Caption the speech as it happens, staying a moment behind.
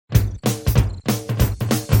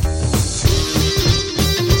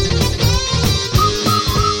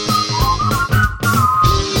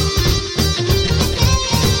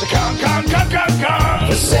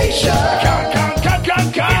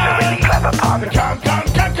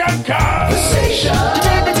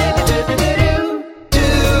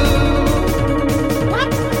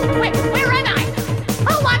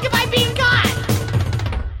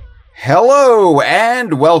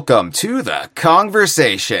and welcome to The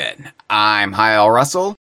Conversation. I'm Hyle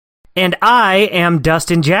Russell. And I am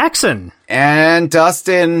Dustin Jackson. And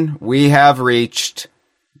Dustin, we have reached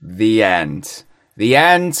the end. The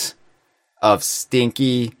end of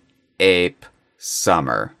Stinky Ape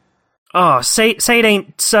Summer. Oh, say it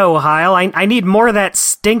ain't so, Hyle. I need more of that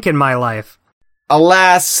stink in my life.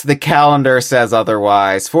 Alas, the calendar says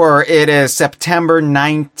otherwise, for it is September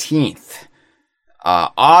 19th.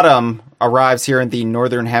 Autumn arrives here in the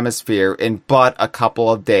Northern Hemisphere in but a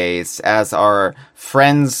couple of days as our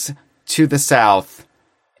friends to the south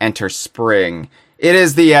enter spring. It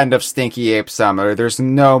is the end of Stinky Ape Summer. There's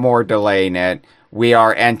no more delaying it. We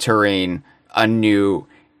are entering a new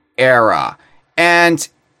era. And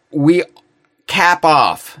we cap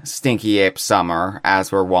off Stinky Ape Summer,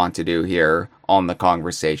 as we're wont to do here on The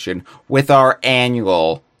Conversation, with our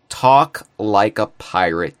annual Talk Like a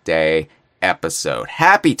Pirate Day episode.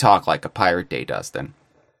 Happy Talk Like a Pirate Day, Dustin.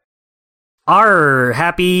 Our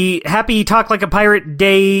happy Talk Like a Pirate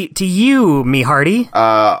Day to you, me hearty.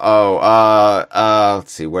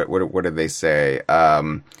 Let's see, what did they say?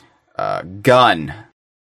 Gun.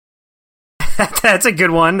 That's a good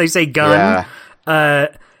one. They say gun. Yeah.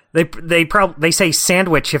 They say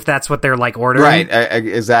sandwich if that's what they're like ordering. Right,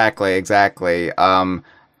 exactly.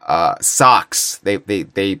 Socks. They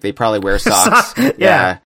probably wear socks.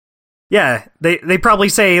 Yeah. Yeah, they probably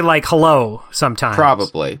say, like, hello sometimes.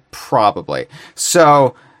 Probably.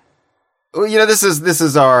 So, this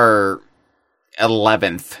is our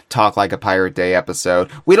 11th Talk Like a Pirate Day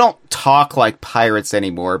episode. We don't talk like pirates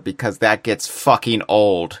anymore because that gets fucking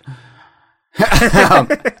old.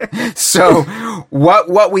 So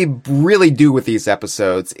what we really do with these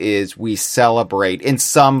episodes is we celebrate in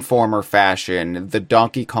some form or fashion the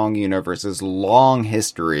Donkey Kong universe's long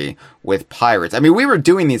history with pirates. I mean, we were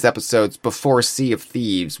doing these episodes before Sea of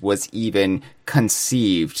Thieves was even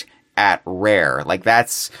conceived at Rare. Like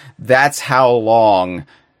that's how long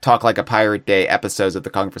Talk Like a Pirate Day episodes of The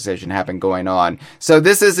Conversation have been going on. So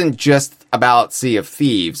this isn't just about Sea of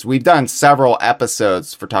Thieves. We've done several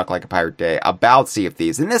episodes for Talk Like a Pirate Day about Sea of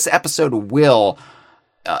Thieves, and this episode will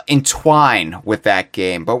entwine with that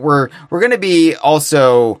game. But we're going to be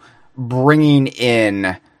also bringing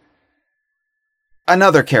in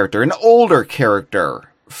another character, an older character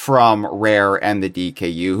from Rare and the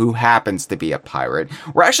DKU, who happens to be a pirate.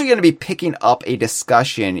 We're actually going to be picking up a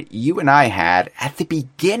discussion you and I had at the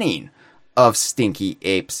beginning of Stinky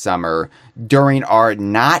Ape Summer during our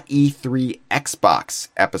Not E3 Xbox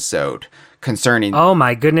episode concerning... Oh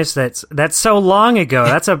my goodness, that's so long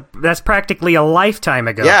ago. That's practically a lifetime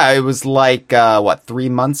ago. Yeah, it was like, 3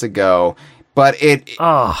 months ago. But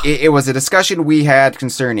it was a discussion we had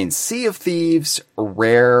concerning Sea of Thieves,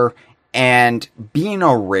 Rare, and being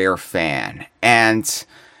a Rare fan, and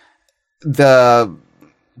the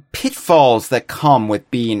pitfalls that come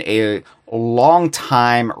with being a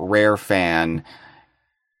long-time Rare fan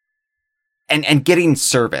and getting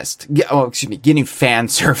serviced. Getting fan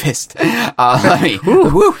serviced. Let me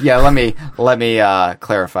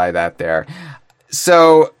clarify that there.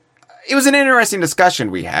 So it was an interesting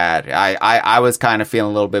discussion we had. I was kind of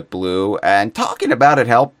feeling a little bit blue, and talking about it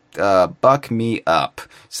helped buck me up.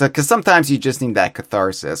 So, because sometimes you just need that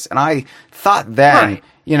catharsis. And I thought then,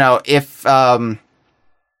 right,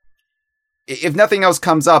 if nothing else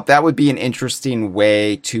comes up, that would be an interesting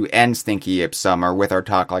way to end Stinky Ape Summer with our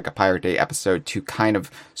Talk Like a Pirate Day episode, to kind of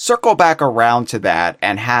circle back around to that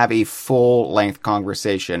and have a full-length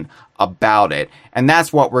conversation about it. And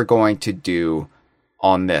that's what we're going to do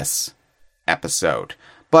on this episode.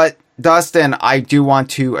 But Dustin, I do want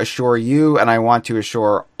to assure you, and I want to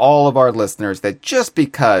assure all of our listeners, that just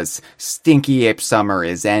because Stinky Ape Summer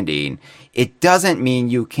is ending, it doesn't mean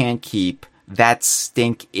you can't keep that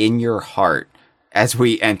stink in your heart as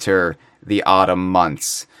we enter the autumn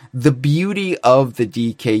months. The beauty of the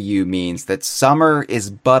DKU means that summer is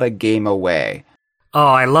but a game away. Oh,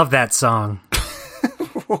 I love that song.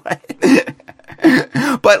 What?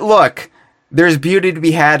 But look, there's beauty to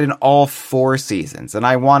be had in all 4 seasons, and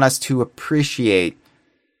I want us to appreciate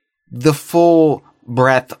the full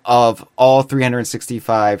breadth of all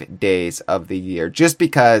 365 days of the year. Just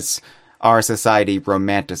because our society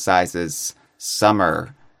romanticizes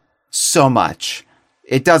summer so much,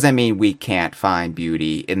 it doesn't mean we can't find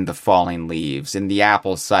beauty in the falling leaves, in the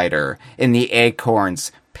apple cider, in the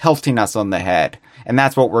acorns pelting us on the head. And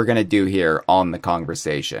that's what we're going to do here on The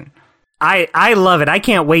Conversation. I love it. I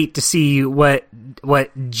can't wait to see what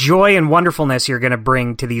joy and wonderfulness you're going to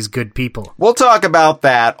bring to these good people. We'll talk about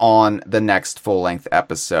that on the next full-length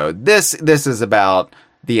episode. This is about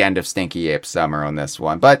the end of Stinky Ape Summer on this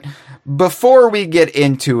one. But before we get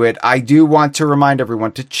into it, I do want to remind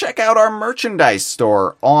everyone to check out our merchandise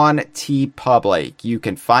store on TeePublic. You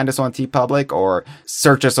can find us on TeePublic or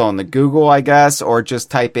search us on the Google, I guess, or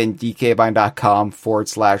just type in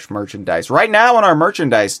dkvine.com/merchandise. Right now on our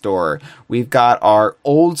merchandise store, we've got our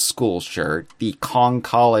old school shirt, the Kong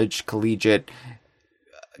College Collegiate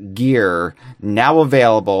gear, now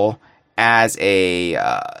available as a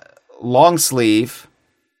long sleeve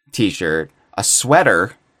t-shirt, a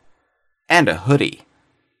sweater, and a hoodie.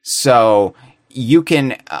 So you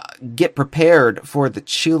can get prepared for the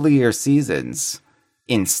chillier seasons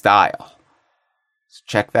in style. So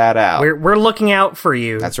check that out. We're looking out for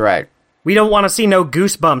you. That's right. We don't want to see no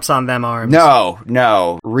goosebumps on them arms.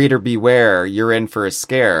 No. Reader beware, you're in for a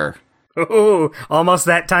scare. Ooh, almost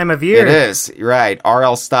that time of year. It is, right.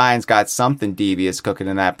 R.L. Stein's got something devious cooking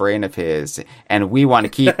in that brain of his, and we want to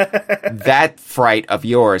keep that fright of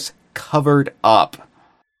yours covered up.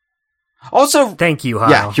 Also, thank you,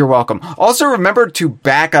 Hyle. Yeah, you're welcome. Also, remember to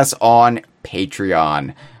back us on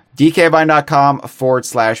Patreon.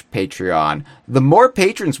 dkvine.com/Patreon. The more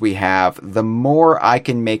patrons we have, the more I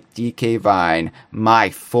can make DK Vine my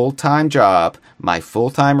full-time job, my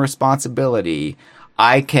full-time responsibility.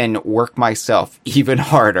 I can work myself even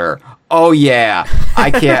harder. Oh yeah, I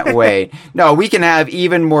can't wait. No, we can have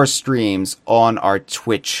even more streams on our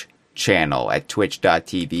Twitch channel at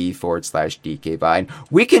twitch.tv/DKVine.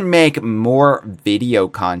 We can make more video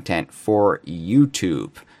content for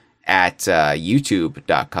YouTube at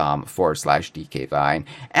youtube.com/DKVine.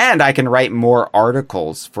 And I can write more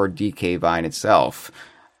articles for DK Vine itself.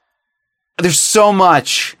 There's so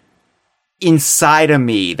much inside of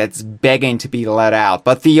me that's begging to be let out,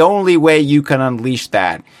 but the only way you can unleash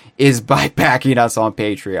that is by backing us on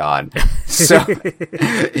Patreon. So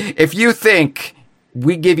if you think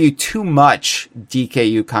we give you too much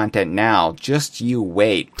DKU content now, just you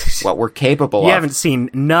wait what we're capable of. You haven't seen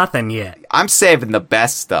nothing yet. I'm saving the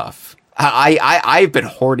best stuff. I've been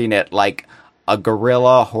hoarding it like a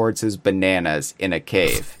gorilla hoards his bananas in a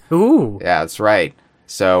cave. Ooh. Yeah, that's right.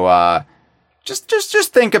 So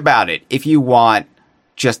Just think about it. If you want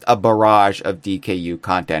just a barrage of DKU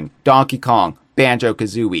content, Donkey Kong,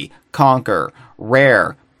 Banjo-Kazooie, Conker,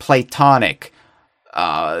 Rare, Platonic,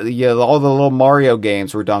 all the little Mario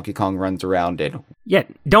games where Donkey Kong runs around in. Yeah,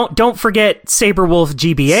 don't forget Saberwolf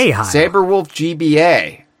GBA, Hyle. Saberwolf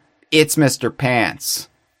GBA. It's Mr. Pants.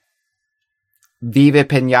 Viva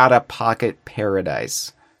Pinata Pocket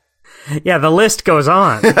Paradise. Yeah, the list goes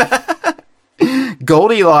on.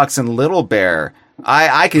 Goldilocks and Little Bear.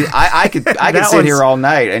 I could sit here all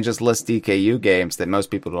night and just list DKU games that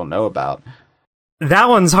most people don't know about. That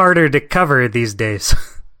one's harder to cover these days.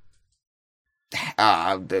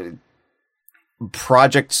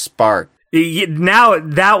 Project Spark. Now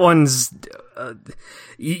that one's,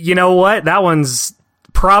 you know what? That one's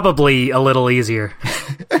probably a little easier.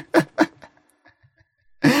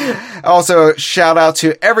 Also, shout out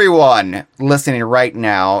to everyone listening right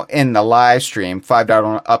now in the live stream,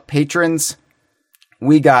 $5 up patrons.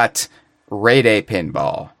 We got Ray Day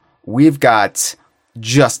Pinball. We've got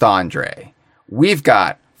Just Andre. We've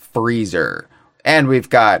got Freezer. And we've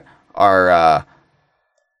got our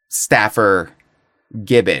staffer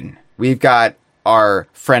Gibbon. We've got our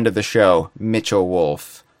friend of the show, Mitchell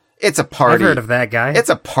Wolf. It's a party. I've heard of that guy. It's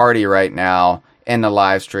a party right now in the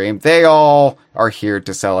live stream. They all are here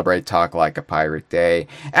to celebrate Talk Like a Pirate Day.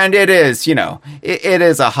 And it is, it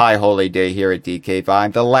is a high holy day here at DK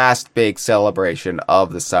Vine, the last big celebration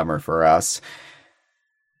of the summer for us.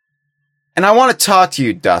 And I want to talk to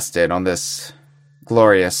you, Dustin, on this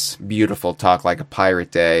glorious, beautiful Talk Like a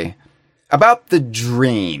Pirate Day about the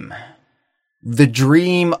dream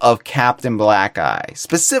of Captain Blackeye,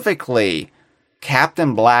 specifically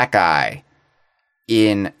Captain Blackeye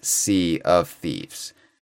in Sea of Thieves.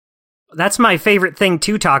 That's my favorite thing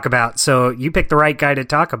to talk about, so you picked the right guy to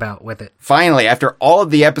talk about with it. Finally, after all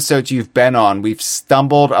of the episodes you've been on, we've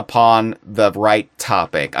stumbled upon the right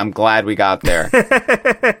topic. I'm glad we got there.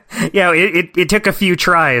 Yeah, it took a few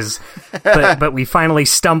tries, but we finally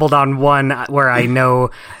stumbled on one where I know.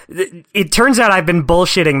 It turns out I've been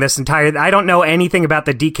bullshitting this entire. I don't know anything about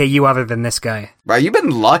the DKU other than this guy. Right, you've been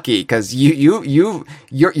lucky because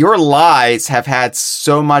your lies have had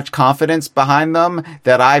so much confidence behind them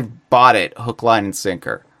that I've bought it hook, line, and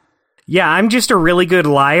sinker. Yeah, I'm just a really good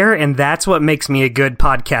liar, and that's what makes me a good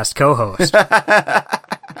podcast co-host.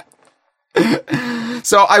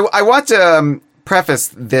 So I want to preface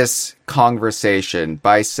this conversation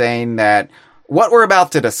by saying that what we're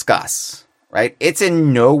about to discuss, right, it's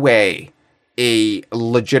in no way a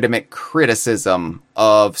legitimate criticism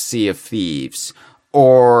of Sea of Thieves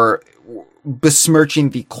or besmirching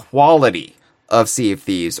the quality of Sea of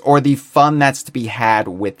Thieves or the fun that's to be had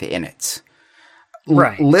within it.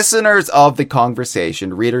 Right. Listeners of the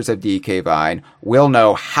conversation, readers of DK Vine, will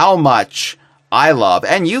know how much I love,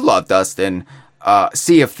 and you love, Dustin,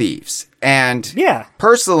 Sea of Thieves. And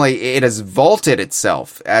personally, it has vaulted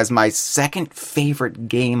itself as my second favorite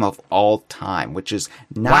game of all time, which is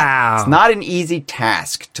it's not an easy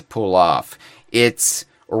task to pull off. It's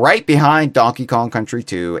right behind Donkey Kong Country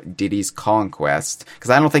 2, Diddy's Kong Quest,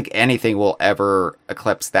 because I don't think anything will ever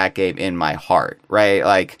eclipse that game in my heart, right?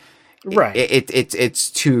 Like, it's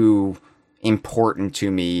too important to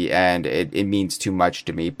me, and it means too much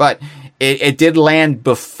to me. But it did land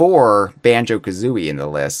before Banjo-Kazooie in the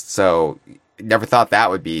list, so never thought that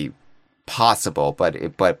would be possible. But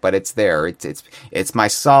it's there. It's my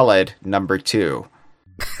solid number 2.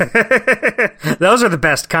 Those are the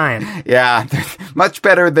best kind. Yeah, much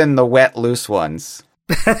better than the wet, loose ones.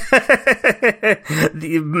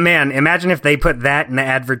 Man, imagine if they put that in the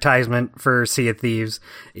advertisement for Sea of Thieves.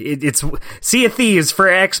 It's Sea of Thieves for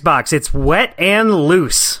Xbox. It's wet and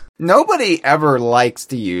loose. Nobody ever likes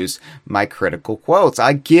to use my critical quotes.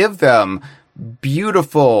 I give them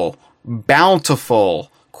beautiful,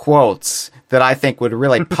 bountiful quotes that I think would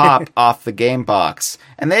really pop off the game box.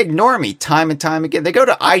 And they ignore me time and time again. They go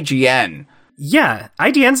to IGN. Yeah,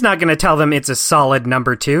 IGN's not going to tell them it's a solid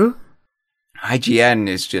number 2. IGN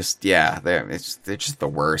is just, they're just the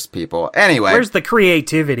worst people. Anyway. Where's the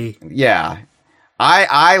creativity? Yeah.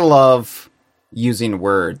 I love using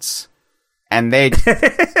words. And they'd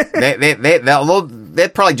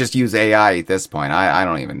probably just use AI at this point. I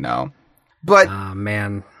don't even know. But, oh,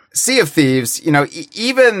 man. Sea of Thieves,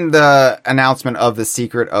 even the announcement of the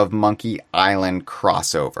Secret of Monkey Island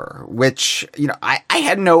crossover, which, I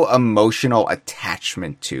had no emotional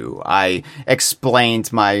attachment to. I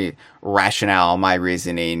explained my rationale, my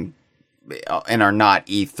reasoning in our Not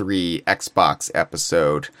E3 Xbox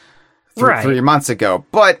episode 3 months ago.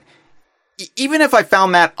 But even if I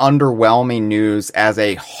found that underwhelming news as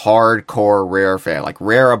a hardcore Rare fan, like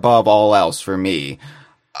Rare above all else for me,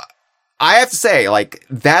 I have to say, like,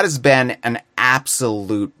 that has been an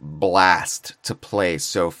absolute blast to play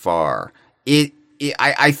so far.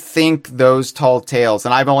 I think those Tall Tales,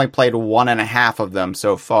 and I've only played 1.5 of them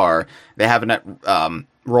so far. They haven't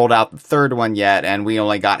rolled out the third one yet, and we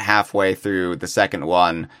only got halfway through the second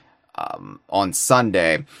one on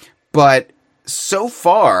Sunday. But so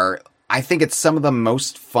far, I think it's some of the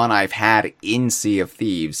most fun I've had in Sea of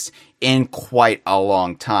Thieves in quite a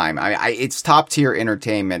long time. It's top tier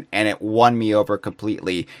entertainment, and it won me over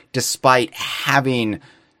completely, despite having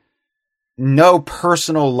no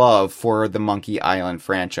personal love for the Monkey Island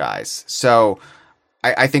franchise. So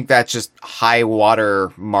I think that's just high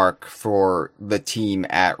water mark for the team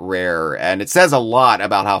at Rare, and it says a lot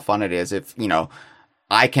about how fun it is if,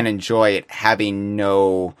 I can enjoy it having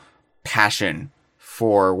no passion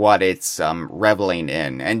for what it's reveling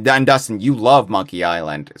in. And Dustin, you love Monkey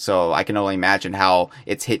Island, so I can only imagine how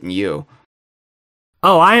it's hitting you.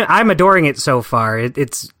 Oh, I'm adoring it so far.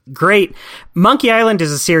 It's great. Monkey Island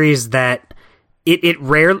is a series that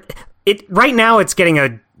right now it's getting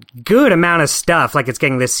a good amount of stuff. Like, it's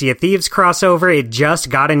getting this Sea of Thieves crossover. It just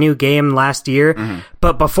got a new game last year. Mm-hmm.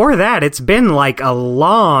 But before that, it's been like a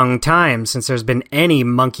long time since there's been any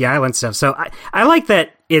Monkey Island stuff. So I like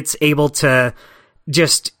that it's able to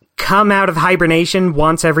just come out of hibernation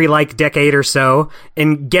once every decade or so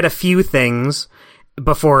and get a few things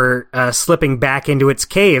before slipping back into its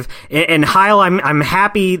cave. And Hyle, I'm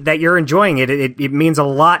happy that you're enjoying it. It means a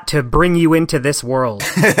lot to bring you into this world.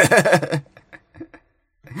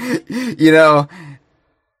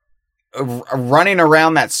 Running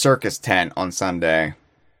around that circus tent on Sunday,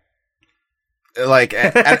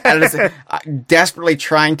 desperately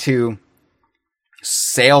trying to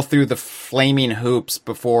sail through the flaming hoops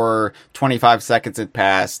before 25 seconds had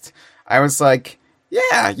passed. I was like,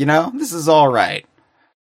 yeah, this is all right.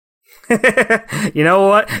 You know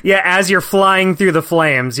what? Yeah, as you're flying through the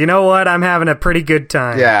flames, you know what? I'm having a pretty good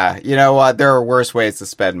time. Yeah, you know what? There are worse ways to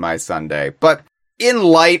spend my Sunday. But in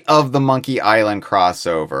light of the Monkey Island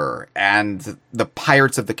crossover and the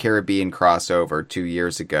Pirates of the Caribbean crossover 2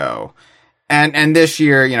 years ago, and this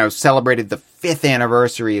year, celebrated the 5th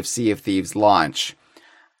anniversary of Sea of Thieves launch,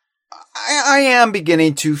 I am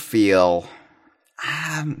beginning to feel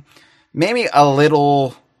maybe a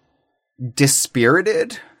little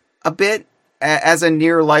dispirited a bit as a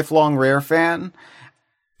near lifelong Rare fan.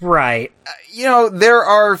 Right. There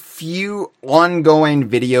are few ongoing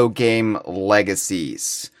video game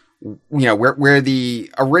legacies, where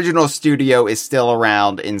the original studio is still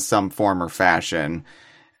around in some form or fashion.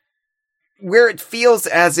 where it feels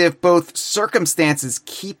as if both circumstances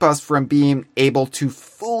keep us from being able to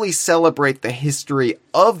fully celebrate the history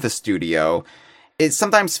of the studio, it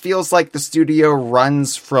sometimes feels like the studio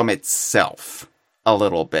runs from itself a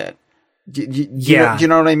little bit. Yeah. You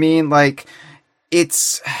know what I mean? Like,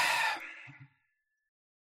 it's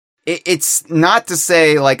not to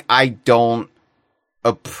say, like, I don't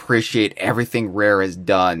appreciate everything Rare has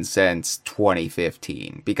done since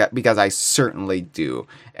 2015, because I certainly do.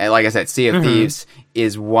 And like I said, Sea of Thieves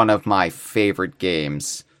is one of my favorite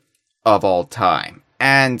games of all time.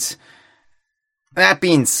 And that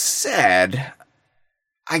being said,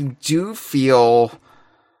 I do feel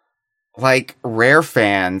like Rare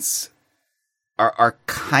fans are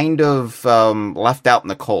kind of left out in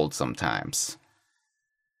the cold sometimes.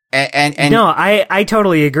 And no, I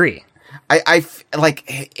totally agree. I like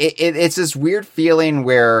it's this weird feeling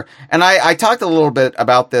where, and I talked a little bit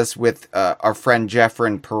about this with our friend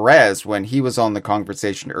Jeffrin Perez when he was on the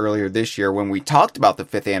conversation earlier this year when we talked about the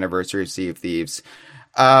 5th anniversary of Sea of Thieves.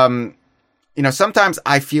 You know, sometimes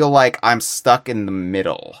I feel like I'm stuck in the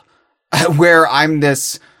middle where I'm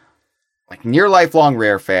this like near lifelong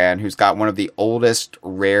Rare fan who's got one of the oldest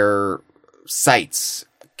Rare sites,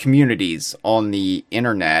 communities on the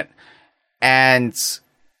internet. And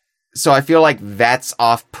so I feel like that's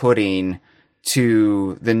off-putting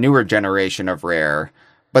to the newer generation of Rare.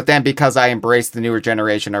 But then because I embrace the newer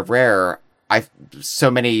generation of Rare, so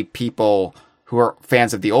many people who are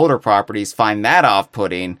fans of the older properties find that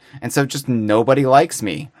off-putting. And so just nobody likes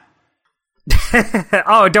me.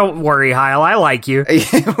 Oh, don't worry, Hyle. I like you.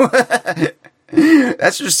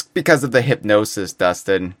 That's just because of the hypnosis,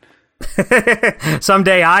 Dustin.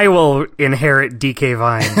 Someday I will inherit DK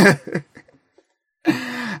Vine.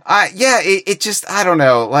 Yeah, it just, I don't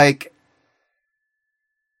know, like,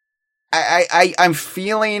 I'm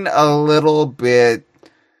feeling a little bit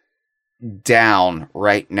down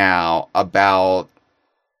right now about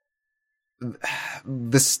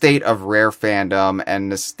the state of Rare fandom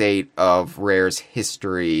and the state of Rare's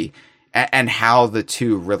history and how the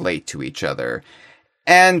two relate to each other.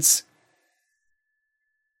 And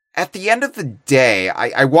at the end of the day,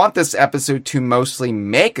 I want this episode to mostly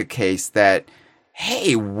make a case that,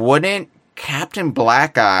 hey, wouldn't Captain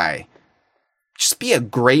Blackeye just be a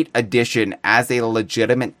great addition as a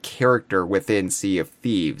legitimate character within Sea of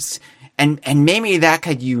Thieves? And maybe that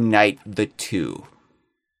could unite the two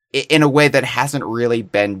in a way that hasn't really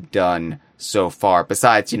been done so far,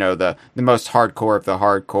 besides, you know, the most hardcore of the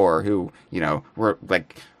hardcore who, you know, were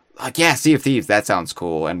like, yeah, Sea of Thieves, that sounds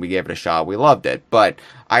cool, and we gave it a shot, we loved it. But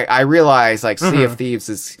I realize, like, Sea of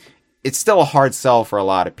Thieves it's still a hard sell for a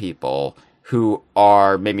lot of people who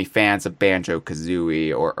are maybe fans of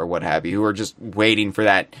Banjo-Kazooie or what have you, who are just waiting for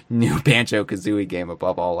that new Banjo-Kazooie game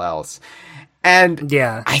above all else. And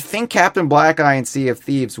yeah, I think Captain Blackeye and Sea of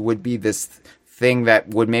Thieves would be this thing that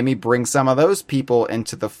would maybe bring some of those people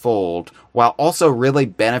into the fold while also really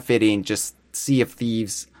benefiting just Sea of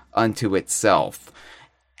Thieves unto itself.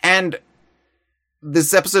 And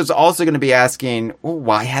this episode's also going to be asking, well,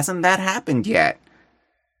 why hasn't that happened yet?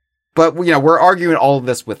 But, you know, we're arguing all of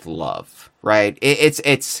this with love, right?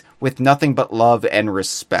 It's with nothing but love and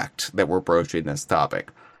respect that we're broaching this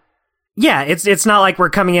topic. Yeah, it's not like we're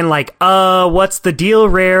coming in like, what's the deal,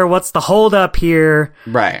 Rare? What's the hold up here?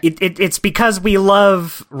 Right. It's because we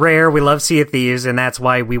love Rare, we love Sea of Thieves, and that's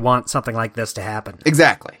why we want something like this to happen.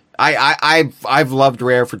 Exactly. I've loved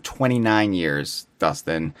Rare for 29 years,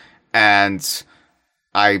 Dustin, and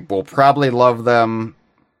I will probably love them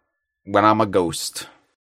when I'm a ghost.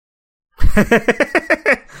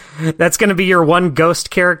 That's going to be your one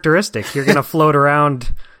ghost characteristic. You're going to float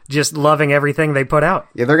around just loving everything they put out.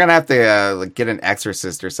 Yeah, they're going to have to like get an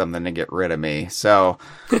exorcist or something to get rid of me. So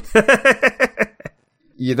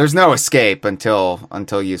yeah, there's no escape until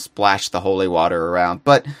you splash the holy water around.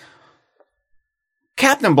 But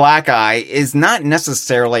Captain Blackeye is not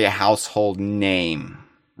necessarily a household name,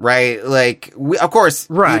 right? Like, of course,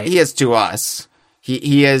 right. He is to us.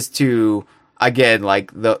 He is to, again,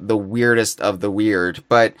 like the weirdest of the weird.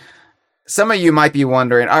 But some of you might be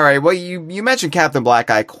wondering, all right, well, you mentioned Captain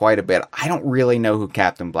Blackeye quite a bit. I don't really know who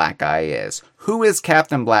Captain Blackeye is. Who is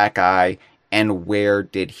Captain Blackeye, and where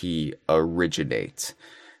did he originate?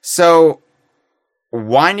 So,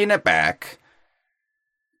 winding it back,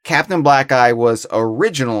 Captain Blackeye was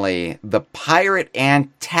originally the pirate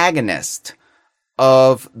antagonist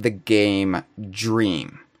of the game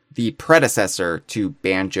Dream, the predecessor to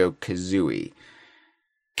Banjo-Kazooie.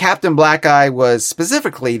 Captain Blackeye was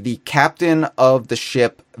specifically the captain of the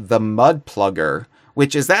ship the Mudplugger,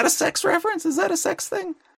 which, is that a sex reference? Is that a sex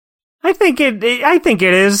thing? I think it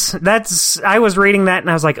is. I was reading that and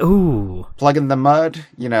I was like, ooh. Plug in the mud,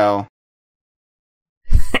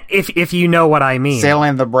 if you know what I mean.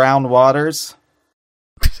 Sailing the brown waters.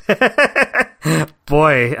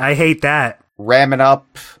 Boy, I hate that. Ramming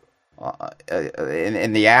up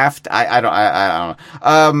in the aft. I don't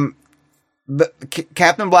know.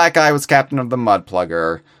 Captain Blackeye was captain of the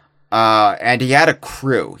Mudplugger, and he had a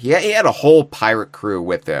crew. He had a whole pirate crew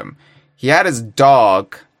with him. He had his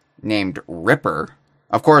dog named Ripper.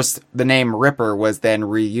 Of course, the name Ripper was then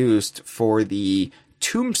reused for the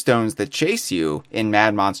tombstones that chase you in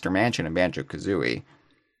Mad Monster Mansion and Banjo-Kazooie.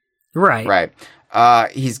 Right.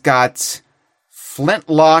 He's got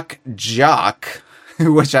Flintlock Jock,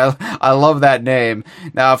 which I love that name.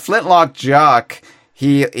 Now, Flintlock Jock,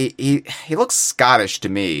 he looks Scottish to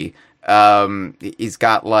me. He's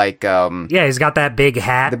got he's got that big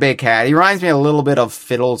hat. The big hat. He reminds me a little bit of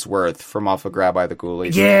Fiddlesworth from off of Grab by the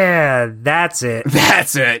Ghoulies. Yeah, that's it.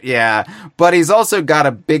 That's it, yeah. But he's also got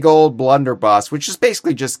a big old blunderbuss, which is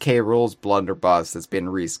basically just K. Rool's blunderbuss that's been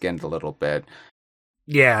reskinned a little bit.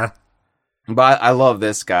 Yeah. But I love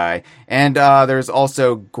this guy. And there's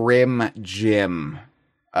also Grim Jim,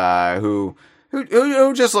 who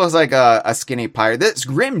just looks like a skinny pirate. This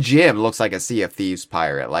Grim Jim looks like a Sea of Thieves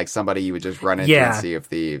pirate, like somebody you would just run into in Sea of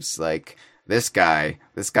Thieves. Like this guy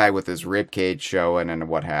with his ribcage showing and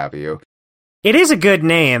what have you. It is a good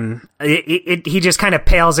name. He just kind of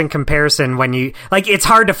pales in comparison when you it's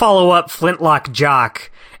hard to follow up Flintlock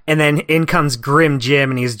Jock, and then in comes Grim Jim,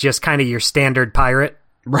 and he's just kind of your standard pirate.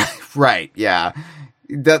 Right, yeah.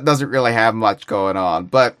 That doesn't really have much going on,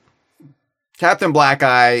 but Captain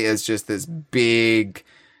Blackeye is just this big,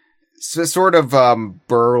 sort of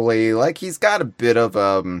burly, like he's got a bit of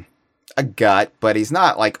a gut, but he's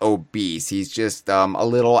not like obese. He's just a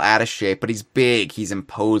little out of shape, but he's big, he's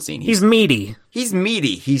imposing. He's meaty. He's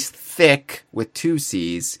meaty. He's thick with 2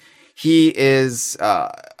 C's. He is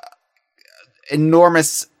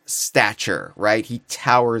enormous stature, right? He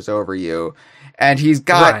towers over you. And he's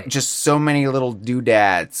got just so many little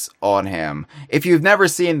doodads on him. If you've never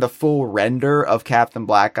seen the full render of Captain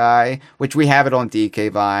Blackeye, which we have it on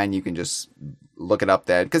DK Vine, you can just look it up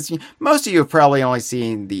there. Because most of you have probably only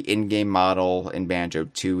seen the in-game model in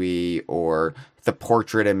Banjo-Tooie or the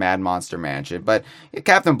portrait in Mad Monster Mansion. But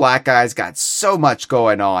Captain Blackeye's got so much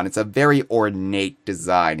going on. It's a very ornate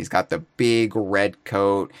design. He's got the big red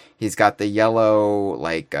coat. He's got the yellow,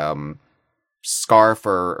 scarf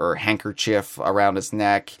or handkerchief around his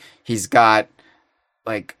neck. He's got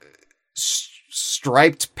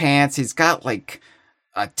striped pants. He's got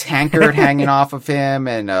a tankard hanging off of him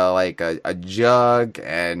and a jug,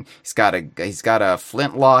 and he's got a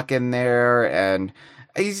flintlock in there, and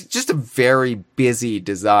he's just a very busy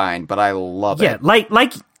design, but I love it. Yeah,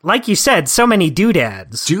 like you said, so many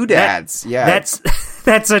doodads. Yeah.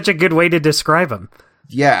 That's such a good way to describe him.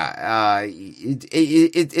 Yeah,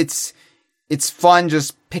 it's fun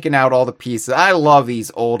just picking out all the pieces. I love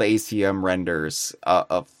these old ACM renders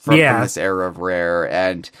from this era of Rare,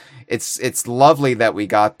 and it's lovely that we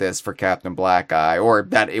got this for Captain Blackeye, or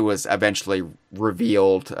that it was eventually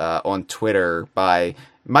revealed on Twitter by,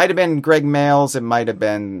 might have been Greg Mails, it might have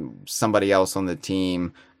been somebody else on the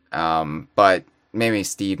team, but maybe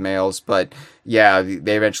Steve Mails, but yeah,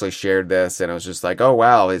 they eventually shared this, and it was just like, oh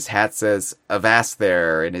wow, his hat says Avast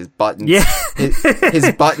there, and his buttons,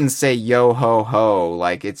 his buttons say yo ho ho.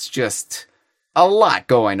 Like, it's just a lot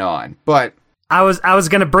going on. But I was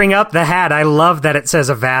gonna bring up the hat. I love that it says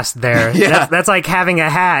Avast there. Yeah. That's like having a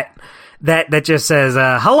hat that just says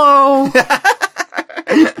hello.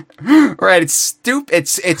 Right, it's stupid.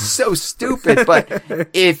 It's so stupid, but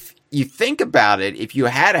if you think about it, if you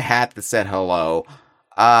had a hat that said hello,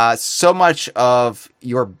 so much of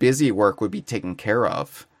your busy work would be taken care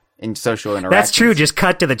of in social interactions. That's true. Just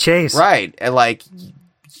cut to the chase. Right. And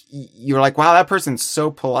you're like, wow, that person's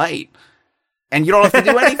so polite. And you don't have to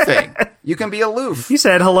do anything. You can be aloof. He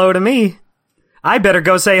said hello to me. I better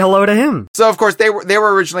go say hello to him. So, of course, they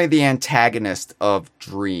were originally the antagonist of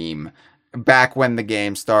Dream. Back when the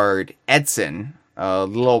game starred, Edson,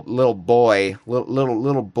 little boy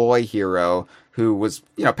hero who was,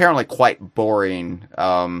 apparently quite boring,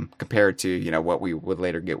 compared to, what we would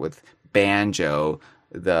later get with Banjo,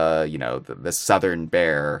 the southern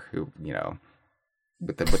bear who,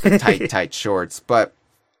 with the tight shorts. But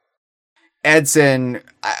Edson,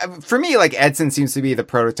 for me, Edson seems to be the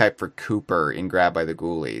prototype for Cooper in Grab by the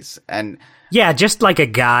Ghoulies. And yeah, just like a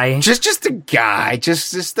guy. Just a guy.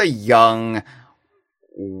 Just a young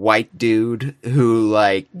white dude who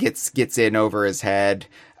gets in over his head.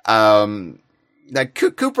 Like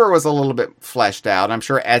Cooper was a little bit fleshed out. I'm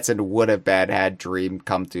sure Edson would have had Dream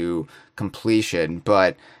come to completion,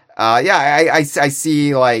 but I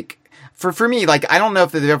see, like, for me, like, I don't know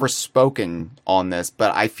if they've ever spoken on this,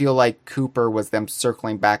 but I feel like Cooper was them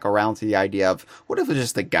circling back around to the idea of, what if it's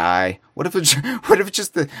just a guy? What if it's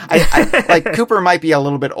just like, Cooper might be a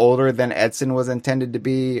little bit older than Edson was intended to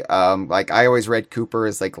be. Like, I always read Cooper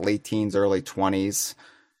as, like, late teens, early 20s,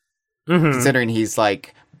 considering he's,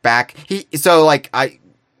 like, back.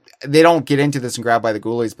 They don't get into this in Grabbed by the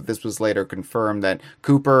Ghoulies, but this was later confirmed that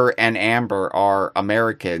Cooper and Amber are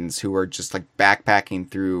Americans who are just, like,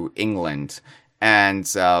 backpacking through England, and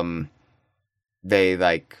they,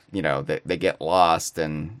 like, you know, they get lost,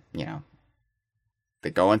 and, you know,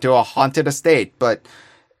 they go into a haunted estate. But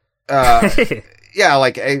yeah,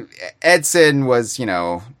 like, Edson was, you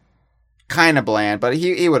know, kind of bland, but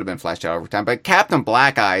he would have been fleshed out over time. But Captain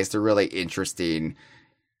Blackeye is the really interesting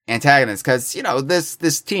antagonist, because, you know, this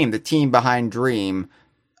team, the team behind Dream,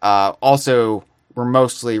 also were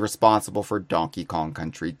mostly responsible for Donkey Kong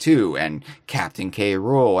Country 2 and Captain K.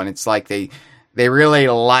 Rool, and it's like they really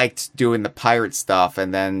liked doing the pirate stuff,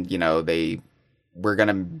 and then, you know, they were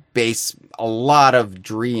gonna base a lot of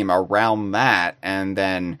Dream around that, and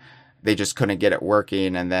then they just couldn't get it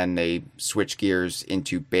working, and then they switched gears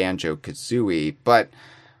into Banjo-Kazooie. But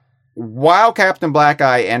while Captain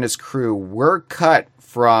Blackeye and his crew were cut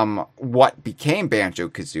from what became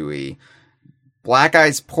Banjo-Kazooie,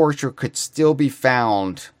 Blackeye's portrait could still be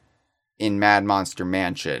found in Mad Monster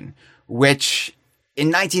Mansion, which in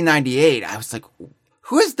 1998, I was like,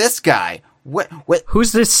 who is this guy? What?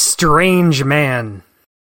 Who's this strange man?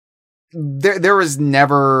 There was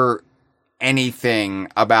never anything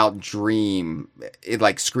about Dream,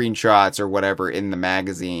 like screenshots or whatever in the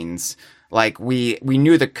magazines. Like, we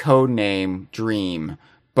knew the code name Dream,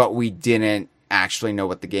 but we didn't actually know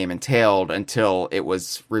what the game entailed until it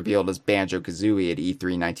was revealed as Banjo-Kazooie at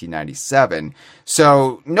E3 1997.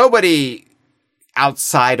 So nobody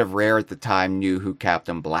outside of Rare at the time knew who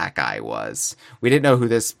Captain Blackeye was. We didn't know who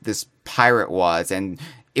this pirate was, and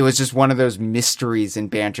it was just one of those mysteries in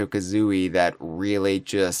Banjo-Kazooie that really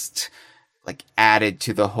just, like, added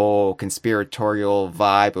to the whole conspiratorial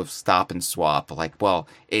vibe of Stop and Swap. Like, well,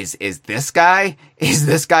 is this guy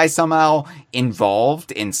somehow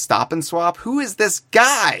involved in Stop and Swap? Who is this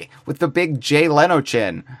guy with the big Jay Leno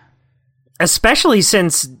chin? Especially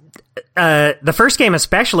since the first game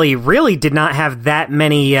especially really did not have that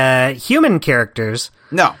many human characters.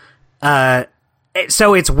 No.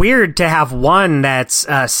 So it's weird to have one that's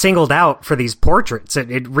singled out for these portraits.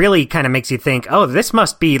 It really kind of makes you think, oh, this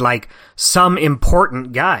must be like some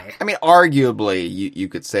important guy. I mean, arguably, you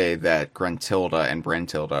could say that Gruntilda and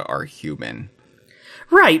Brentilda are human.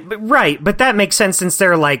 Right, but that makes sense since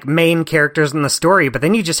they're like main characters in the story, but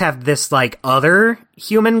then you just have this like other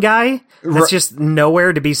human guy that's just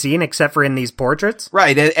nowhere to be seen except for in these portraits.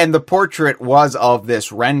 Right, and the portrait was of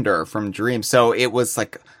this render from Dream, so it was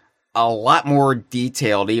like a lot more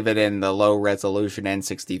detailed, even in the low resolution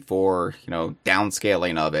N64, you know,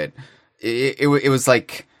 downscaling of it. It was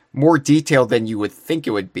like more detailed than you would think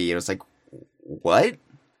it would be. It was like, what?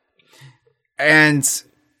 And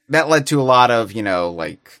that led to a lot of, you know,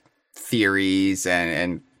 like, theories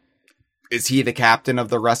and is he the captain of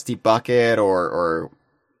the Rusty Bucket or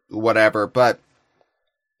whatever? But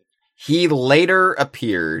he later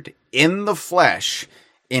appeared in the flesh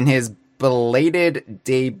in his belated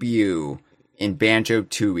debut in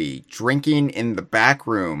Banjo-Tooie, drinking in the back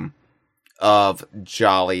room of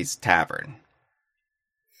Jolly's Tavern.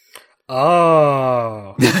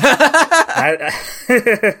 Oh.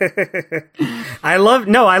 I love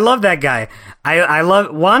that guy. I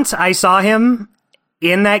love, once I saw him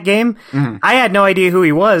in that game, I had no idea who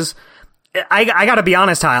he was. I gotta be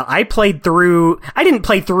honest, Hyle, I didn't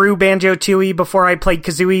play through Banjo-Tooie before I played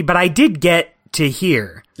Kazooie, but I did get to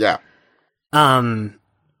here. Yeah.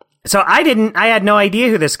 So I had no idea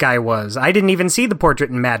who this guy was. I didn't even see the portrait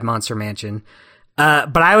in Mad Monster Mansion.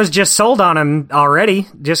 But I was just sold on him already,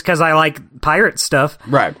 just because I like pirate stuff.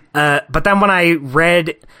 Right. But then when I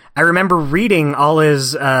remember reading all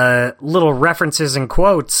his little references and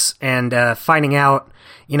quotes and finding out,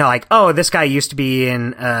 you know, like, oh, this guy used to be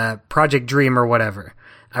in Project Dream or whatever.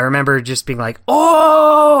 I remember just being like,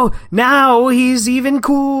 oh, now he's even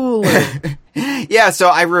cooler. Yeah, so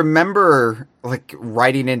I remember, like,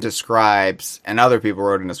 writing into Scribes, and other people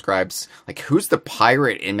wrote into Scribes, like, who's the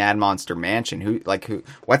pirate in Mad Monster Mansion?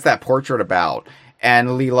 What's that portrait about?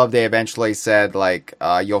 And Lee Loveday eventually said, like,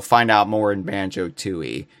 you'll find out more in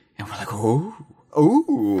Banjo-Tooie. And we're like,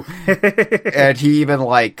 ooh. And he even,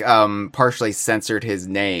 like, partially censored his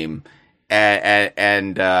name.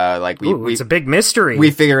 and like it's a big mystery.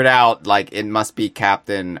 We figured out like it must be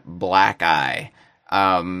Captain Blackeye.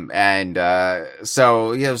 So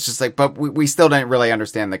yeah, it was just like, but we still didn't really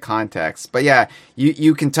understand the context. But yeah,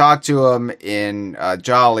 you can talk to him in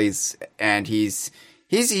Jolly's, and he's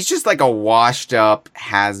just like a washed up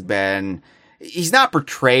has-been. He's not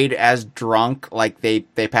portrayed as drunk, like they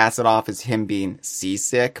pass it off as him being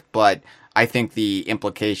seasick, but I think the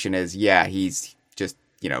implication is, yeah, he's just,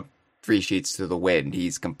 3 sheets to the wind.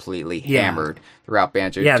 He's completely hammered throughout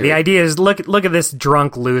Banjo. Yeah, the idea is look at this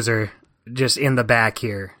drunk loser just in the back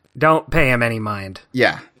here. Don't pay him any mind.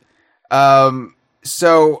 Yeah.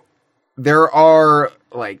 So there are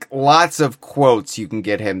like lots of quotes you can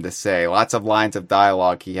get him to say, lots of lines of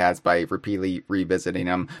dialogue he has by repeatedly revisiting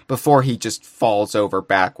them before he just falls over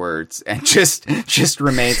backwards and just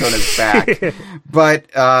remains on his back. But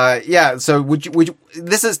yeah, so would you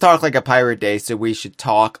this is Talk Like a Pirate Day, so we should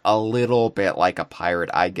talk a little bit like a pirate,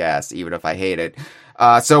 I guess, even if I hate it.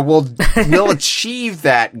 So we'll achieve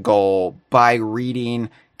that goal by reading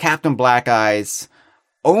Captain Blackeye's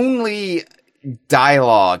only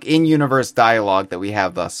dialogue, in-universe dialogue that we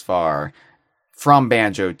have thus far from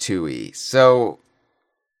Banjo-Tooie. So,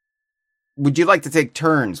 would you like to take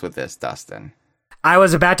turns with this, Dustin? I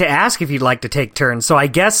was about to ask if you'd like to take turns, so I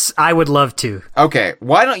guess I would love to. Okay,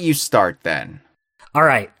 why don't you start then? All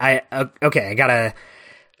right, I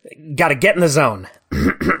gotta get in the zone.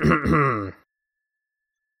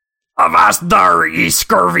 Avast there, ye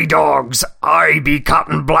scurvy dogs! I be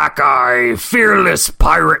Captain Blackeye, fearless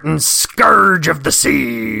pirate and scourge of the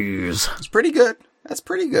seas. It's pretty good. That's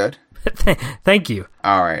pretty good. Thank you.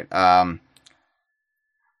 All right.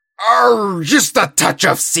 Just a touch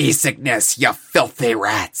of seasickness, you filthy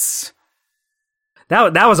rats.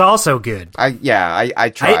 That was also good. I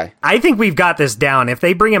try. I think we've got this down. If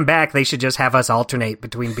they bring him back, they should just have us alternate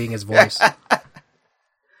between being his voice.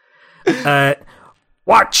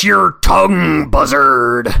 Watch your tongue,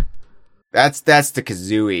 buzzard. That's the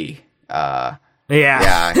kazooie.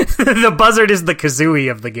 Yeah. The buzzard is the kazooie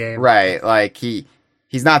of the game. Right. Like he's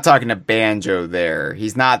not talking to Banjo there.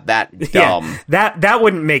 He's not that dumb. Yeah, that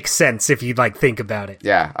wouldn't make sense if you think about it.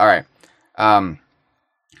 Yeah. All right.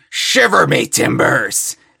 Shiver me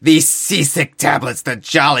timbers. These seasick tablets that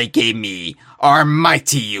Jolly gave me are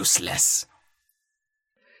mighty useless.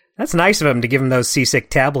 That's nice of him to give him those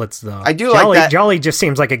seasick tablets, though. I do like that. Jolly just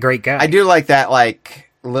seems like a great guy. I do like that,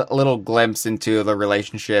 little glimpse into the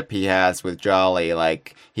relationship he has with Jolly.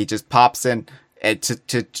 Like, he just pops in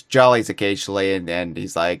to Jolly's occasionally, and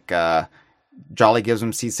he's like, Jolly gives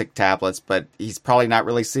him seasick tablets, but he's probably not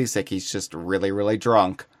really seasick. He's just really, really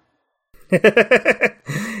drunk.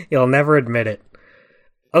 He'll never admit it.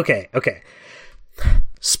 Okay.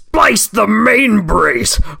 Splice the main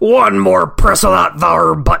brace! One more press of that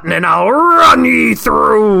thar button and I'll run ye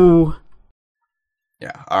through!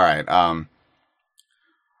 Yeah, alright,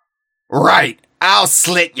 Right, I'll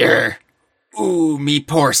slit your... Ooh, me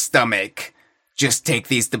poor stomach. Just take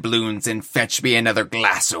these doubloons and fetch me another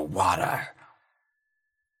glass of water.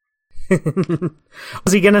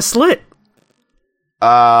 What's he gonna slit?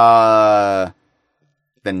 The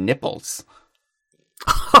nipples.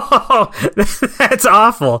 Oh, that's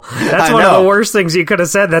awful. That's one of the worst things you could have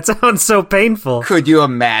said. That sounds so painful. Could you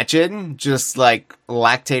imagine just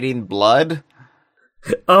lactating blood?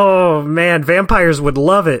 Oh man, vampires would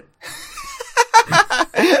love it.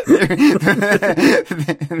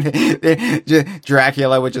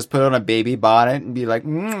 Dracula would just put on a baby bonnet and be like,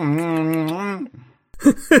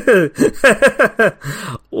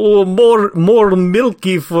 Oh, more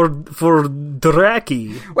milky for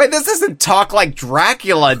Dracky. Wait, this isn't Talk Like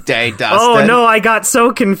Dracula Day, Dustin. Oh no, I got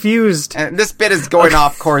so confused. And this bit is going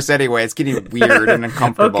off course anyway. It's getting weird and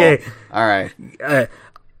uncomfortable. Okay. All right.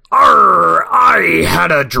 I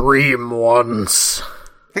had a dream once.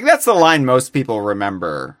 I think that's the line most people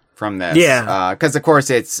remember from this. Yeah. Because, of course,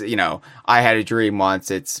 it's, I had a dream once.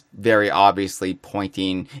 It's very obviously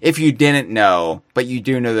pointing, if you didn't know, but you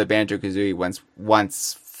do know that Banjo-Kazooie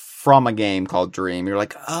once from a game called Dream. You're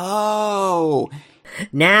like, oh.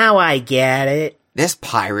 Now I get it. This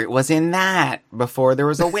pirate was in that before there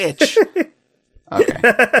was a witch. Okay.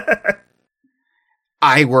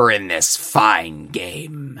 I were in this fine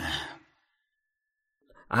game.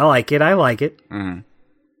 I like it. Mm-hmm.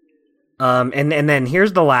 And then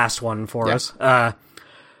here's the last one for us. A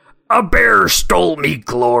bear stole me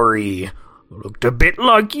glory. Looked a bit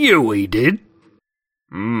like you, he did.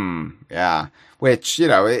 Yeah. Which,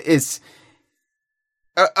 is...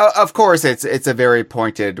 of course, it's a very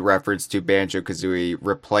pointed reference to Banjo-Kazooie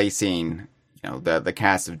replacing, the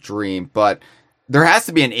cast of Dream, but there has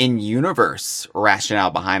to be an in-universe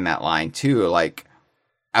rationale behind that line, too. Like,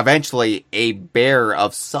 eventually, a bear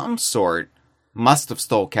of some sort must have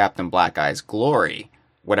stole Captain Blackeye's glory,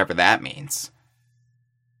 whatever that means.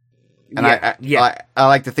 And I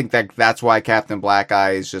like to think that that's why Captain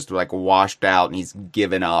Blackeye is just like washed out and he's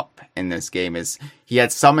given up in this game. Is he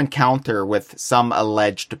had some encounter with some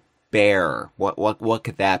alleged bear? What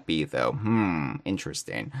could that be though?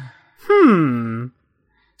 Interesting.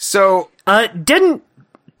 So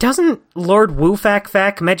doesn't Lord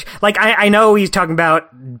Woofak mention, like, I know he's talking about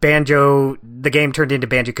Banjo, the game turned into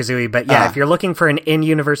Banjo-Kazooie, but yeah, if you're looking for an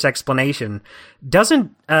in-universe explanation,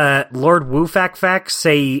 doesn't Lord Woofak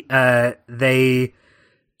say they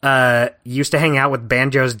used to hang out with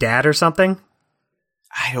Banjo's dad or something?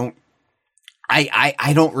 I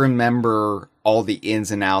don't remember all the ins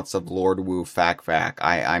and outs of Lord Woofak.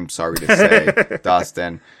 I'm sorry to say,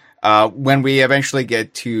 Dustin. When we eventually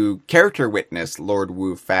get to character witness Lord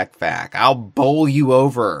Woofak, I'll bowl you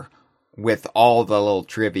over with all the little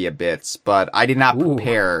trivia bits, but I did not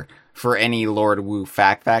prepare for any Lord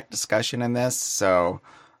Woofak discussion in this, so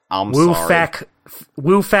I'm sorry.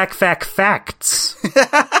 Woofak facts.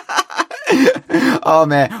 Oh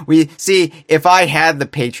man, if I had the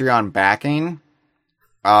Patreon backing,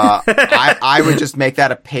 I would just make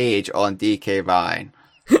that a page on DK Vine.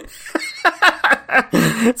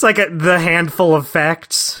 It's like the handful of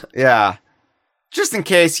facts. Yeah. Just in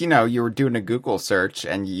case, you were doing a Google search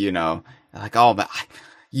and, like, oh, but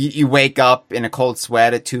you wake up in a cold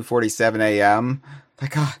sweat at 2:47 a.m.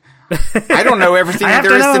 Like, I don't know everything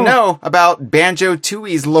there is to know about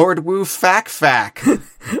Banjo-Tooie's Lord Woofak.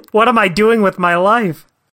 What am I doing with my life?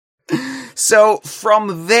 So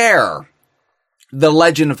from there, the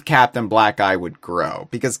legend of Captain Blackeye would grow,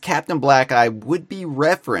 because Captain Blackeye would be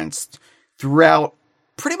referenced throughout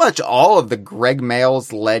pretty much all of the Greg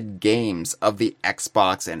Mayles-led games of the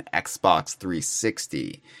Xbox and Xbox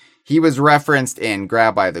 360. He was referenced in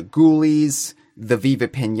Grab by the Ghoulies, the Viva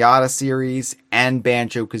Pinata series, and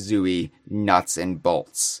Banjo-Kazooie Nuts and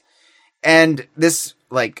Bolts. And this,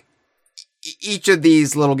 like, each of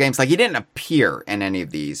these little games, like, he didn't appear in any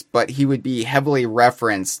of these, but he would be heavily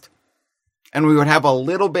referenced, and we would have a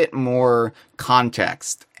little bit more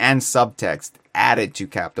context and subtext added to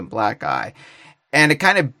Captain Blackeye. And it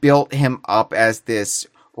kind of built him up as this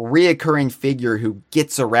reoccurring figure who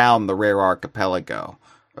gets around the Rare Archipelago.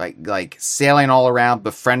 Like sailing all around,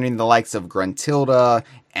 befriending the likes of Gruntilda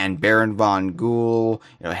and Baron Von Ghoul,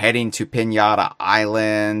 heading to Pinata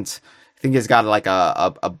Island. I think he's got like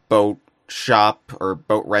a boat shop or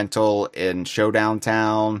boat rental in Showdown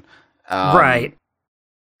Town. Right.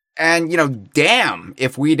 And, damn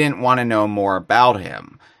if we didn't want to know more about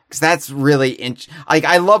him. Because that's really,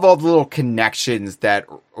 I love all the little connections that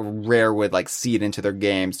Rare would, like, seed into their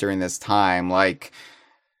games during this time. Like,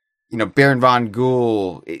 Baron Von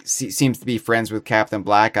Ghoul seems to be friends with Captain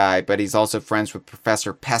Blackeye, but he's also friends with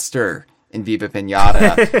Professor Pester in Viva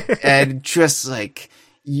Pinata. And just, like,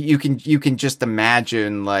 you can just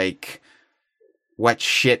imagine, like, what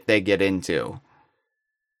shit they get into.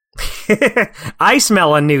 I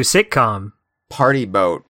smell a new sitcom. Party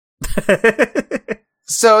Boat.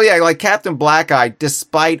 So yeah, like Captain Blackeye,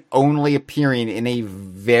 despite only appearing in a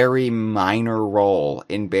very minor role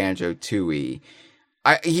in Banjo-Tooie,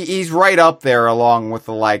 he's right up there along with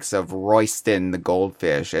the likes of Royston the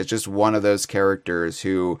Goldfish as just one of those characters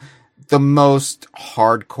who the most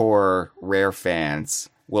hardcore Rare fans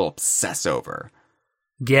will obsess over.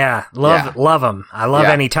 Yeah, love him. I love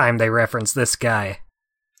any time they reference this guy.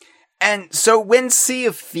 And so when Sea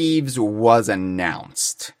of Thieves was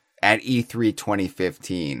announced at E3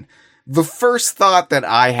 2015, the first thought that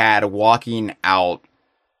I had walking out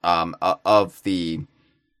of the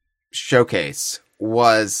showcase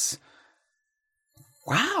was,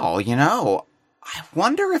 wow, I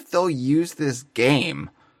wonder if they'll use this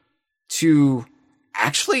game to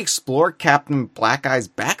actually explore Captain Blackeye's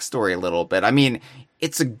backstory a little bit. I mean,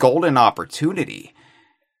 it's a golden opportunity.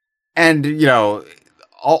 And,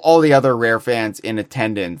 all the other Rare fans in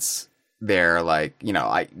attendance there, like,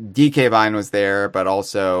 DK Vine was there, but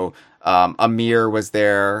also Amir was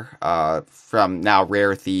there from now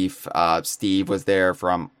Rare Thief. Steve was there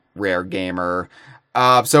from Rare Gamer.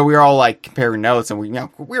 So we were all like comparing notes, and we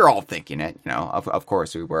were all thinking it. Of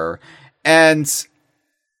course we were. And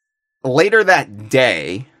later that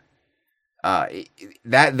day,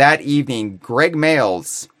 that evening, Greg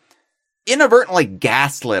Mayles inadvertently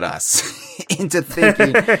gaslit us into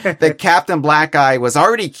thinking that Captain Blackeye was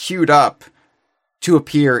already queued up to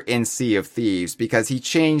appear in Sea of Thieves because he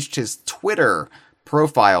changed his Twitter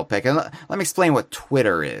profile pic. And let me explain what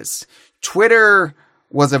Twitter is. Twitter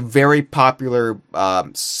was a very popular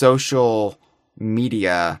social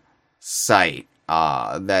media site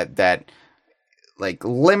that like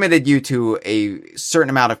limited you to a certain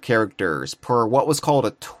amount of characters per what was called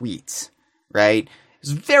a tweet, right? It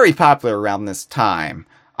was very popular around this time.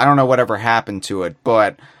 I don't know whatever happened to it,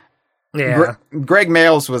 but yeah. Greg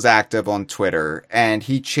Mayles was active on Twitter, and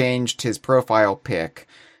he changed his profile pic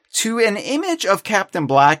to an image of Captain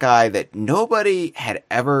Blackeye that nobody had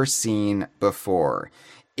ever seen before.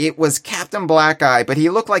 It was Captain Blackeye, but he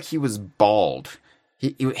looked like he was bald.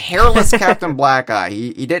 He hairless Captain Blackeye.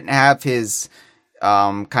 He didn't have his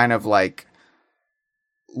kind of like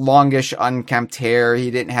longish unkempt hair.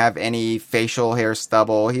 He didn't have any facial hair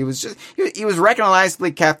stubble. He was just he was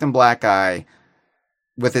recognizably Captain Blackeye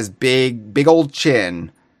with his big old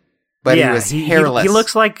chin, but he was hairless. He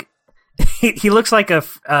looks like he looks like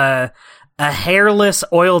a hairless,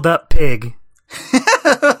 oiled up pig.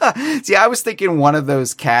 See, I was thinking one of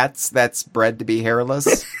those cats that's bred to be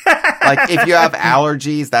hairless. Like if you have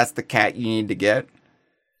allergies, that's the cat you need to get.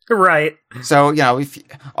 Right. So,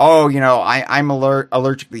 I'm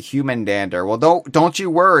allergic to human dander. Well, don't you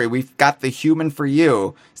worry. We've got the human for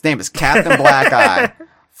you. His name is Captain Blackeye.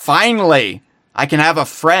 Finally, I can have a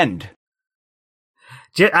friend.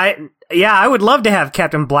 I would love to have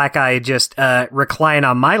Captain Blackeye just recline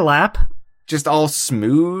on my lap. Just all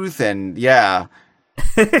smooth and, yeah.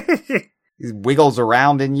 He wiggles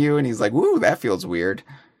around in you and he's like, woo, that feels weird.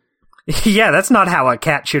 Yeah, that's not how a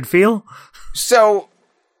cat should feel. So,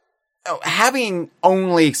 having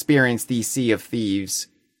only experienced the Sea of Thieves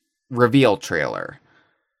reveal trailer,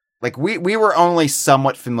 like we were only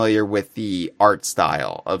somewhat familiar with the art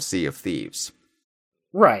style of Sea of Thieves.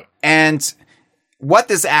 Right. And what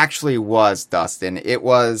this actually was, Dustin, it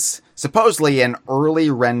was supposedly an early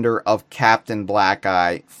render of Captain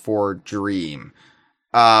Blackeye for Dream.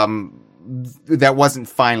 That wasn't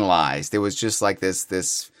finalized. It was just like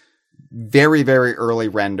this very, very early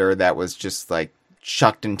render that was just like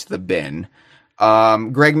chucked into the bin.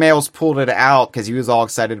 Greg Mayles pulled it out because he was all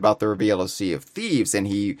excited about the reveal of Sea of Thieves, and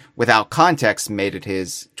he, without context, made it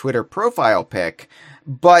his Twitter profile pic.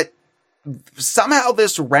 But somehow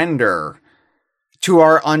this render, to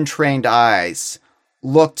our untrained eyes,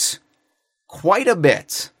 looked quite a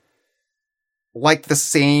bit like the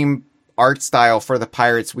same art style for the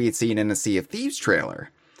pirates we had seen in the Sea of Thieves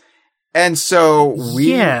trailer. And so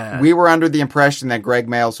we were under the impression that Greg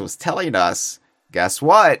Mayles was telling us, guess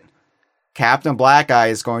what? Captain Blackeye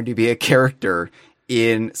is going to be a character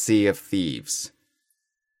in Sea of Thieves.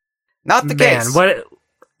 Not the case.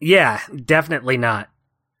 Yeah, definitely not.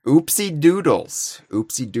 Oopsie doodles.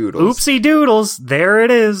 Oopsie doodles. Oopsie doodles. There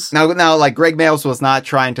it is. Now, like, Greg Mayles was not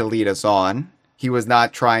trying to lead us on. He was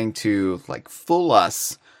not trying to, like, fool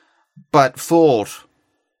us. But fooled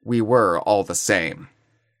we were all the same.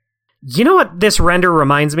 You know what this render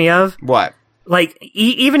reminds me of? What? Like,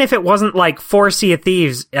 even if it wasn't, like, for Sea of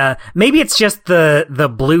Thieves, maybe it's just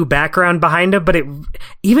the blue background behind it, but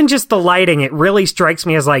even just the lighting, it really strikes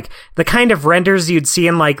me as, like, the kind of renders you'd see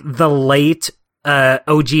in, like, the late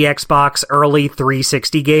OG Xbox, early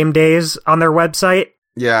 360 game days on their website.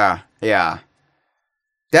 Yeah.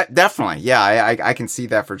 Definitely. Yeah, I can see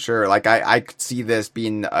that for sure. Like, I could see this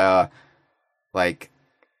being, like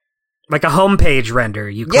a homepage render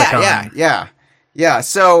you click on. Yeah.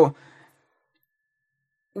 So,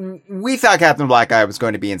 we thought Captain Blackeye was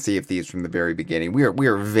going to be in Sea of Thieves from the very beginning. We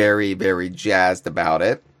were very, very jazzed about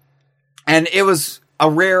it. And it was a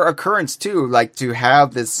rare occurrence, too, like, to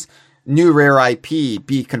have this new rare IP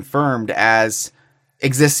be confirmed as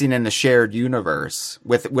existing in the shared universe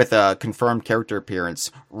with a confirmed character appearance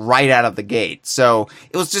right out of the gate. So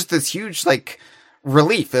it was just this huge, like,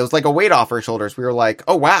 relief. It was like a weight off our shoulders. We were like,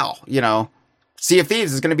 oh, wow, Sea of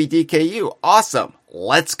Thieves is going to be DKU. Awesome.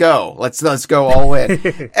 Let's go. Let's go all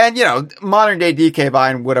in. And, modern day DK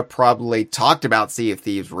Vine would have probably talked about Sea of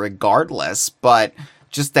Thieves regardless, but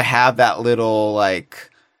just to have that little, like,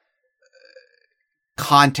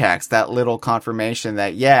 context, that little confirmation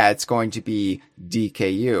that, yeah, it's going to be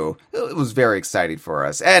DKU, it was very exciting for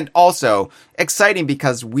us. And also exciting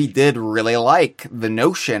because we did really like the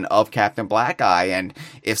notion of Captain Blackeye, and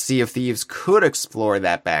if Sea of Thieves could explore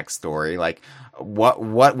that backstory, like, what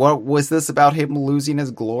was this about him losing his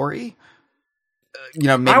glory?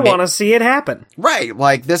 I want to see it happen. Right.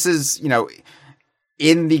 Like, this is,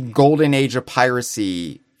 in the golden age of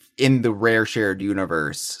piracy in the rare shared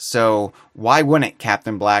universe. So why wouldn't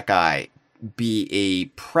Captain Blackeye be a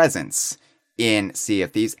presence in Sea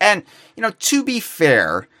of Thieves? And, to be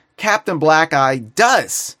fair, Captain Blackeye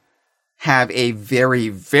does have a very,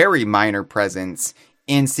 very minor presence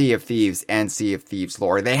in Sea of Thieves and Sea of Thieves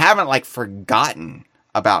lore. They haven't, like, forgotten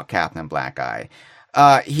about Captain Blackeye.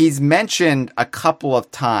 He's mentioned a couple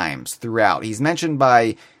of times throughout. He's mentioned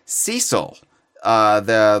by Cecil,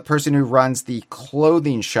 the person who runs the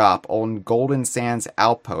clothing shop on Golden Sands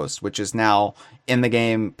Outpost, which is now in the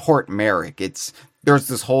game Port Merrick. There's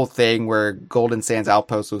this whole thing where Golden Sands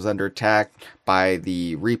Outpost was under attack by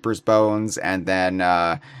the Reaper's Bones, and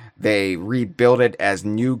then they rebuilt it as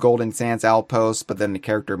New Golden Sands Outpost, but then the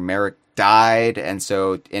character Merrick died, and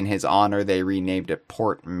so in his honor, they renamed it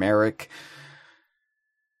Port Merrick.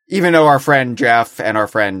 Even though our friend Jeff and our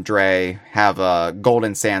friend Dre have a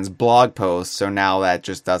Golden Sands blog post, so now that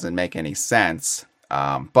just doesn't make any sense.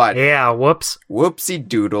 But yeah, whoops. Whoopsie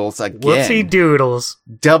doodles again. Whoopsie doodles.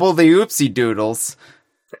 Double the oopsie doodles.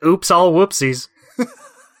 Oops, all whoopsies.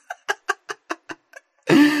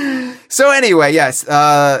 So anyway, yes,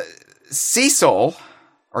 Cecil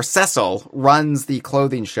runs the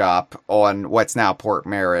clothing shop on what's now Port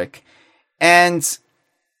Merrick, and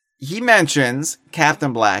he mentions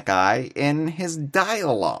Captain Blackeye in his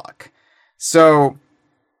dialogue. So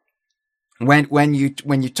when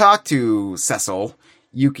you talk to Cecil,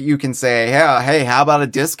 you can say, hey, how about a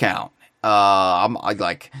discount? I'm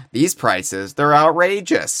like, these prices, they're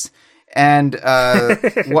outrageous. And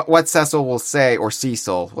what Cecil will say, or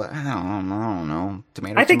Cecil, I don't know.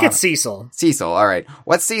 I think it's Cecil. Cecil, all right.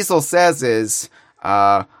 What Cecil says is,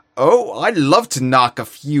 oh, I'd love to knock a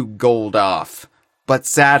few gold off, but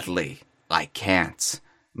sadly, I can't.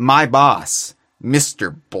 My boss,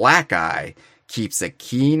 Mr. Blackeye, keeps a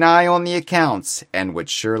keen eye on the accounts and would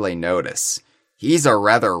surely notice. He's a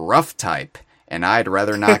rather rough type, and I'd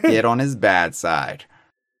rather not get on his bad side.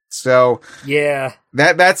 So yeah,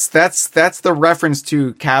 that's the reference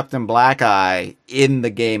to Captain Blackeye in the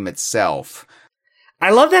game itself. I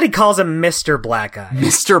love that he calls him Mr. Blackeye.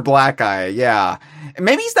 Mr. Blackeye, yeah.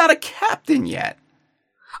 Maybe he's not a captain yet.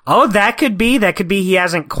 Oh, that could be. He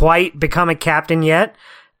hasn't quite become a captain yet.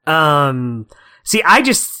 See, I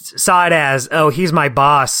just saw it as, oh, he's my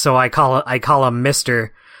boss, so I call him Mr.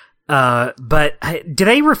 But do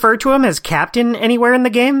they refer to him as captain anywhere in the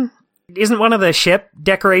game? Isn't one of the ship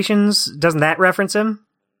decorations, doesn't that reference him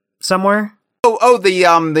somewhere? Oh,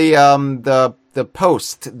 the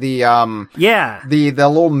post, yeah, the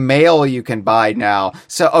little mail you can buy now.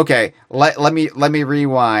 So okay, let me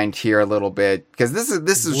rewind here a little bit, because this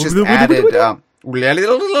is just added. That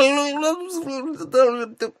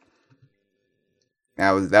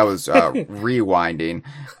was rewinding.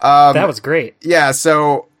 That was great. Yeah,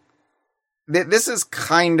 so this is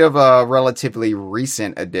kind of a relatively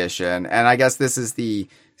recent addition, and I guess this is the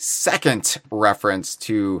second reference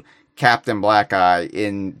to Captain Blackeye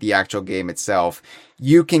in the actual game itself.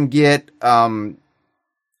 You can get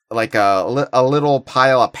like a little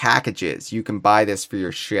pile of packages. You can buy this for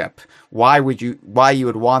your ship. Why you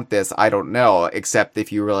would want this, I don't know, except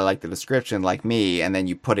if you really like the description like me, and then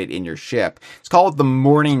you put it in your ship. It's called the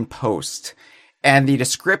Morning Post. And the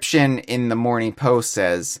description in the Morning Post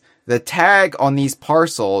says, the tag on these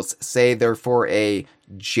parcels say they're for a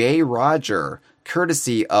J. Roger,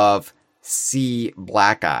 courtesy of C.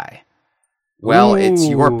 Blackeye. Well, it's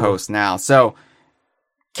your post now. So,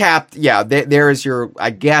 there is your,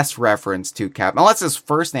 I guess, reference to Captain. Unless his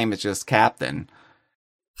first name is just Captain.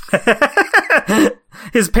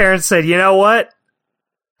 His parents said, you know what?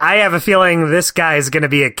 I have a feeling this guy is going to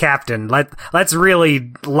be a captain. Let's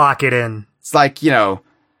really lock it in. It's like,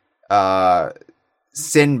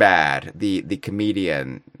 Sinbad, the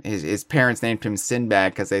comedian. His parents named him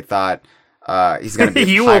Sinbad because they thought he's going to be a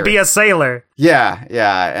You pirate. will be a sailor. Yeah.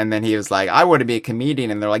 And then he was like, I want to be a comedian.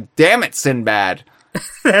 And they're like, damn it, Sinbad.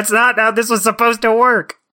 That's not how this was supposed to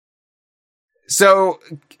work. So,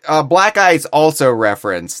 Blackeye is also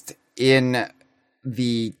referenced in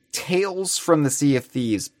the Tales from the Sea of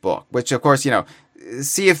Thieves book, which, of course,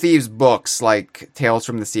 Sea of Thieves books, like Tales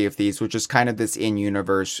from the Sea of Thieves, which is kind of this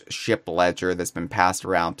in-universe ship ledger that's been passed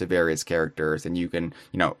around to various characters, and you can,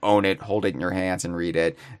 own it, hold it in your hands, and read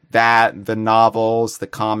it. The novels, the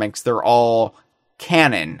comics, they're all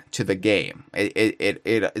canon to the game.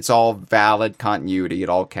 It's all valid continuity. It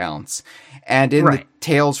all counts. And in the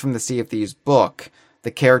Tales from the Sea of Thieves book,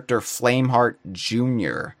 the character Flameheart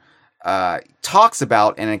Jr. Talks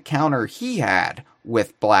about an encounter he had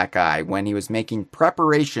with Blackeye when he was making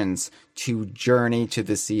preparations to journey to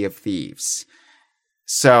the Sea of Thieves.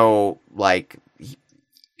 So,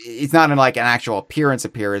 it's not in an actual appearance,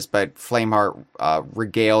 but Flameheart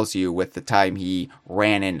regales you with the time he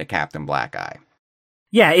ran into Captain Blackeye.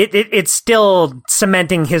 Yeah, it's still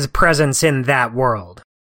cementing his presence in that world.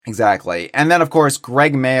 Exactly. And then, of course,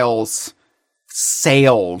 Greg Mayles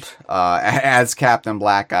sailed as Captain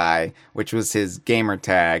Blackeye, which was his gamer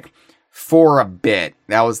tag, for a bit.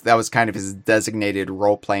 That was kind of his designated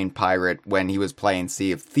role-playing pirate when he was playing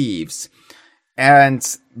Sea of Thieves. And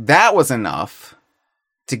that was enough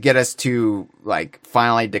to get us to, like,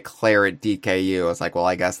 finally declare it DKU. I was like, well,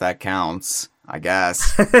 I guess that counts. I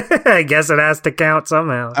guess. I guess it has to count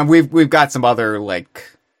somehow. And we've got some other, like,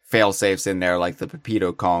 fail-safes in there, like the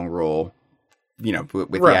Pepito Kong rule, you know,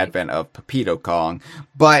 with the advent of Pepito Kong.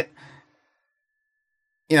 But,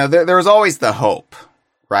 you know, there was always the hope,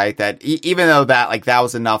 right? That even though that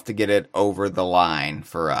was enough to get it over the line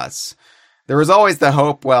for us, there was always the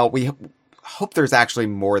hope, well, we hope there's actually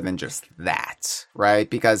more than just that, right?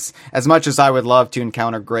 Because as much as I would love to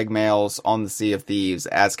encounter Greg Mayles on the Sea of Thieves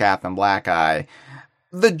as Captain Blackeye,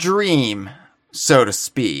 the dream, so to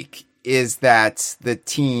speak, is that the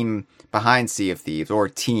team behind Sea of Thieves, or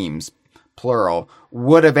teams, plural,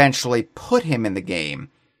 would eventually put him in the game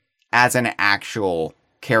as an actual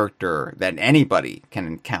character that anybody can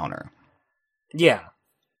encounter. Yeah.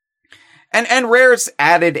 And Rare's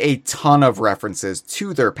added a ton of references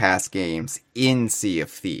to their past games in Sea of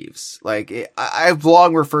Thieves. Like, I've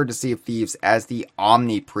long referred to Sea of Thieves as the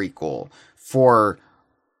Omni prequel for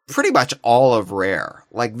pretty much all of Rare.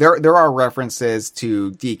 Like, there are references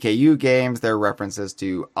to DKU games, there are references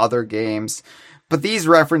to other games, but these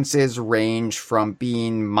references range from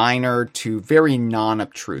being minor to very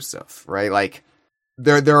non-obtrusive, right? Like,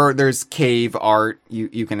 there's cave art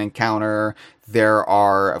you can encounter. There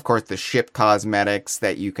are, of course, the ship cosmetics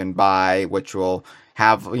that you can buy, which will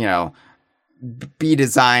have, you know, be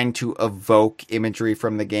designed to evoke imagery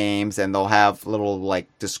from the games, and they'll have little, like,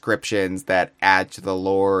 descriptions that add to the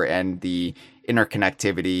lore and the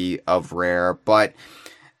interconnectivity of Rare. But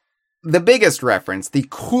the biggest reference, the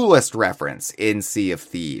coolest reference in Sea of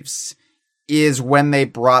Thieves is when they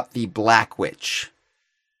brought the Black Witch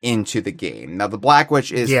into the game. Now, the Black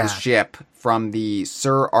Witch is the ship from the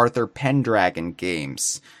Sir Arthur Pendragon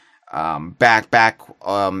games, back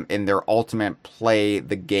in their Ultimate Play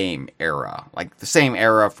the Game era, like the same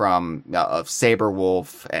era from of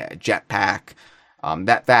Saberwolf, Jetpack,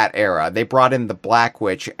 that era. They brought in the Black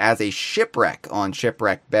Witch as a shipwreck on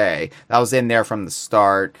Shipwreck Bay. That was in there from the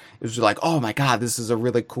start. It was like, oh my god, this is a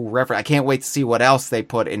really cool reference. I can't wait to see what else they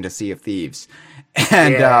put into Sea of Thieves.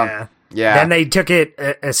 And yeah. Then they took it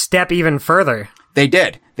a step even further. They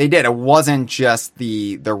did. It wasn't just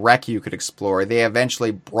the wreck you could explore. They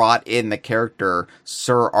eventually brought in the character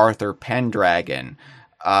Sir Arthur Pendragon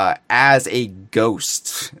as a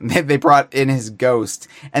ghost. They brought in his ghost,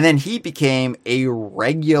 and then he became a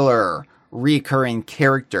regular recurring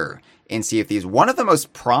character in Sea of Thieves. One of the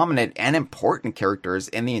most prominent and important characters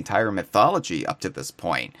in the entire mythology up to this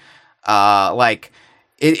point.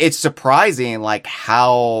 It's surprising, like,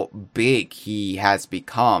 how big he has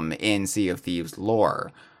become in Sea of Thieves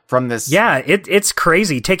lore. From this... Yeah, it's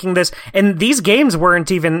crazy taking this... And these games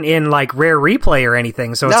weren't even in, like, Rare Replay or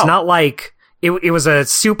anything, so it's not like it was a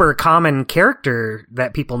super common character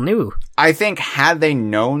that people knew. I think had they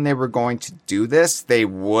known they were going to do this, they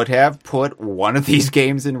would have put one of these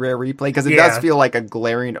games in Rare Replay, because it does feel like a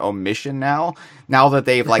glaring omission now that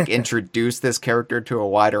they've, like, introduced this character to a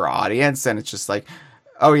wider audience, and it's just like...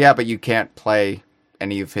 Oh yeah, but you can't play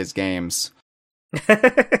any of his games.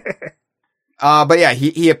 But yeah,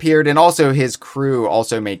 he appeared, and also his crew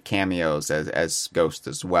also made cameos as Ghost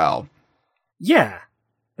as well. Yeah,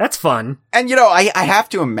 that's fun. And, you know, I have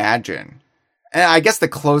to imagine, and I guess the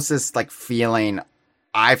closest, like, feeling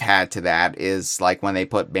I've had to that is, like, when they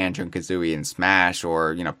put Banjo-Kazooie in Smash,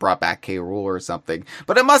 or, you know, brought back K. Rool or something.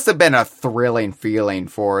 But it must have been a thrilling feeling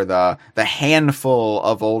for the handful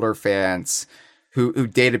of older fans who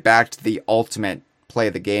dated back to the Ultimate Play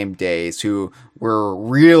the Game days, who were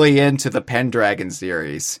really into the Pendragon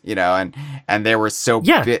series, you know, and they were so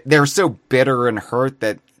they were so bitter and hurt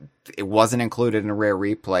that it wasn't included in a Rare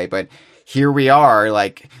Replay. But here we are,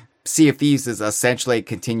 like, Sea of Thieves is essentially a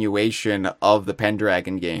continuation of the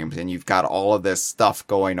Pendragon games, and you've got all of this stuff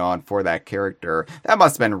going on for that character. That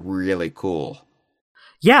must have been really cool.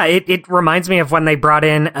 Yeah, it reminds me of when they brought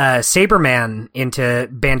in Saberman into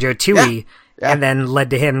Banjo-Tooie. Yeah. Yeah. And then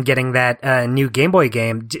led to him getting that new Game Boy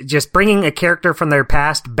game. Just bringing a character from their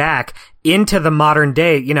past back into the modern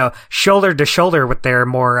day, you know, shoulder to shoulder with their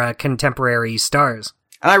more contemporary stars.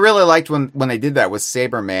 And I really liked when they did that with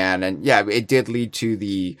Saberman. And yeah, it did lead to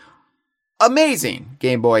the amazing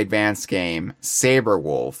Game Boy Advance game,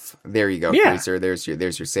 Saberwolf. There you go, yeah. Freezer. There's your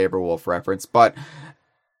Saberwolf reference. But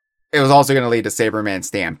it was also going to lead to Saberman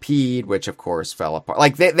Stampede, which of course fell apart.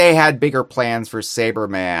 Like, they had bigger plans for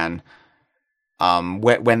Saberman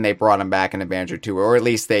when they brought him back into Banjo 2, or at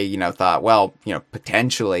least they, thought, well,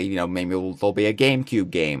 potentially, maybe there'll be a GameCube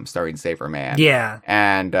game starring Saberman. Yeah.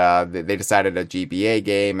 And they decided a GBA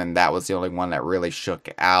game, and that was the only one that really shook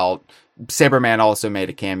out. Saberman also made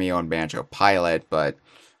a cameo in Banjo Pilot,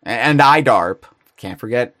 and IDARB. Can't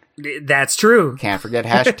forget. That's true. Can't forget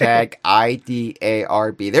hashtag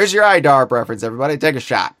IDARB. There's your IDARB reference, everybody. Take a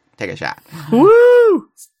shot. Woo!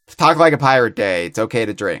 Talk like a pirate day. It's okay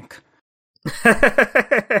to drink.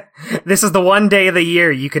 This is the one day of the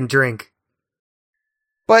year you can drink.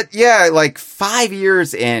 But yeah, 5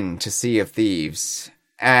 years into Sea of Thieves,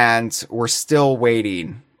 and we're still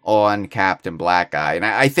waiting on Captain Blackeye. And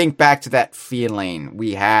I think back to that feeling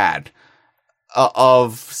we had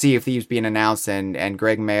of Sea of Thieves being announced and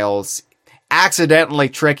Greg Mayles accidentally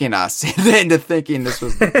tricking us into thinking this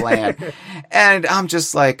was the plan. And I'm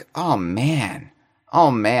just like, oh man.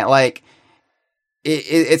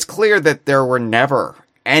 It's clear that there were never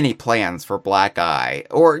any plans for Blackeye,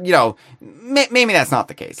 or, maybe that's not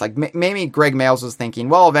the case. Maybe Greg Mayles was thinking,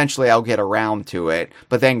 well, eventually I'll get around to it.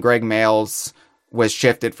 But then Greg Mayles was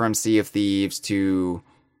shifted from Sea of Thieves to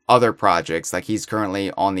other projects. He's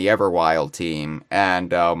currently on the Everwild team.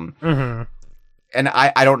 And, and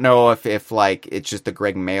I don't know if it's just the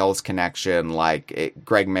Greg Mayles connection,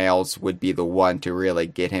 Greg Mayles would be the one to really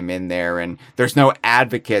get him in there, and there's no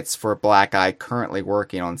advocates for Blackeye currently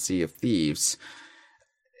working on Sea of Thieves.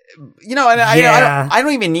 I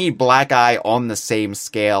don't even need Blackeye on the same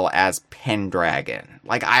scale as Pendragon.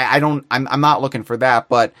 I'm not looking for that,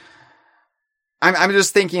 but I'm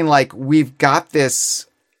just thinking, we've got this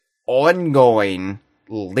ongoing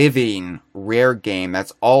living rare game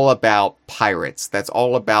that's all about pirates, that's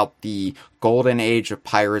all about the golden age of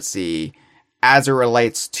piracy as it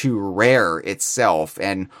relates to Rare itself.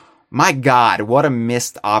 And my god, what a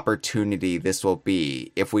missed opportunity this will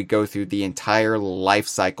be if we go through the entire life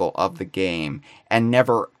cycle of the game and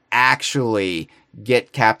never actually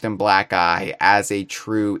get Captain Blackeye as a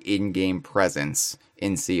true in-game presence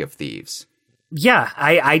in Sea of Thieves. Yeah,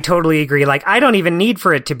 I totally agree. I don't even need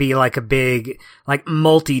for it to be a big,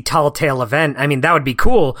 multi-tall tale event. I mean, that would be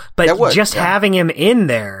cool, but having him in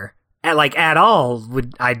there at all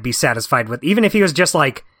I'd be satisfied with. Even if he was just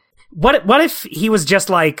what if he was just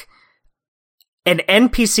an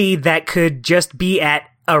NPC that could just be at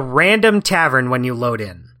a random tavern when you load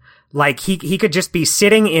in? He could just be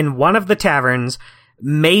sitting in one of the taverns.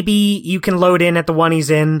 Maybe you can load in at the one he's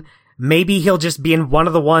in. Maybe he'll just be in one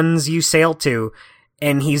of the ones you sail to,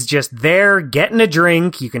 and he's just there getting a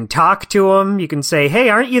drink. You can talk to him. You can say, hey,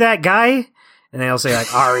 aren't you that guy? And they'll say,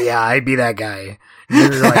 oh, yeah, I'd be that guy.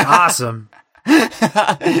 And you're awesome.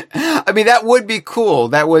 I mean, that would be cool.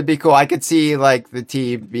 I could see, the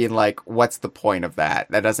team being what's the point of that?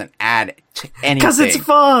 That doesn't add to anything. Because it's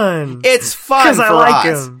fun. It's fun for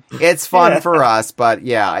us. It's fun for us, but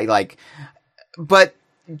yeah, but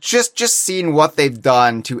just seeing what they've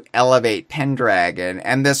done to elevate Pendragon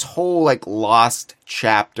and this whole lost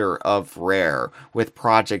chapter of Rare with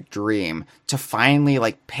Project Dream to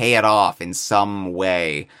finally pay it off in some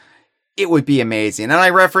way, it would be amazing. And I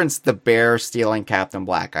referenced the bear stealing Captain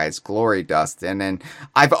Blackeye's glory, Dustin, and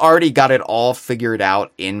I've already got it all figured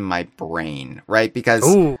out in my brain, right? Because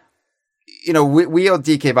we at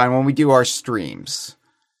DK Vine, when we do our streams,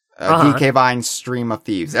 DK Vine's Stream of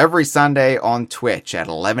Thieves, every Sunday on Twitch at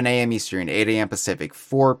 11 a.m. Eastern, 8 a.m. Pacific,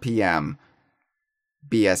 4 p.m.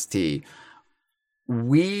 BST.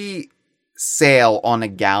 We sail on a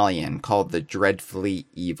galleon called the Dreadfully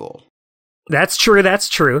Evil. That's true.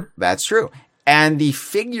 And the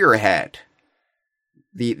figurehead,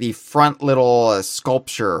 the front little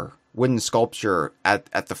wooden sculpture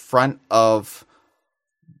at the front of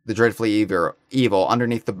the Dreadfully Evil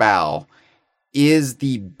underneath the bow, is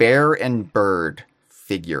the Bear and Bird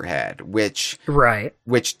figurehead, which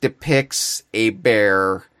depicts a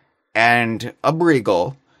bear and a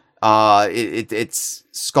Breagle. It's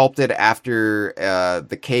sculpted after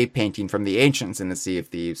the cave painting from the ancients in the Sea of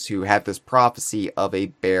Thieves, who had this prophecy of a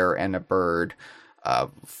bear and a bird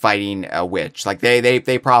fighting a witch. They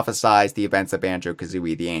prophesized the events of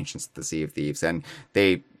Banjo-Kazooie, the ancients of the Sea of Thieves, and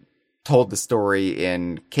they told the story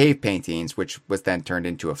in cave paintings, which was then turned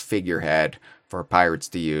into a figurehead for pirates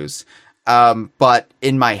to use. But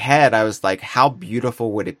in my head, I was like, how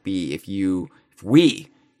beautiful would it be if we,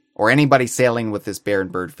 or anybody sailing with this bear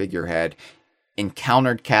and bird figurehead,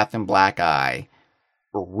 encountered Captain Blackeye,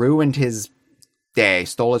 ruined his day,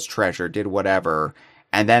 stole his treasure, did whatever,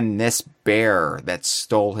 and then this bear that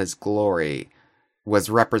stole his glory was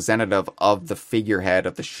representative of the figurehead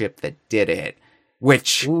of the ship that did it,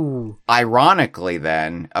 which, ironically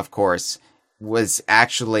then, of course, was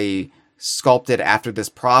actually sculpted after this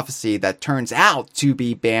prophecy that turns out to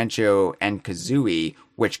be Banjo and Kazooie,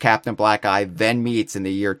 which Captain Blackeye then meets in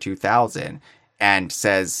the year 2000 and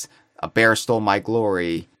says, "A bear stole my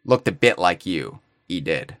glory, looked a bit like you." He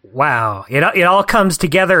did. Wow. It all comes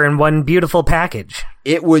together in one beautiful package.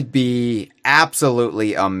 It would be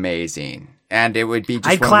absolutely amazing. And it would be just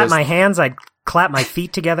I'd clap my hands, I'd clap my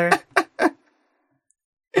feet together.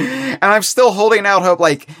 And I'm still holding out hope,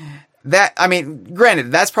 like, that, I mean,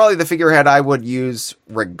 granted, that's probably the figurehead I would use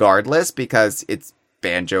regardless, because it's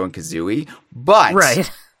Banjo and Kazooie, but right.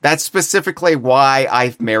 That's specifically why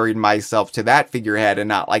I've married myself to that figurehead and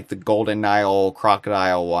not like the Golden Nile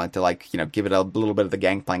crocodile one to, like, you know, give it a little bit of the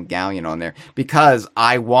Gangplank galleon on there, because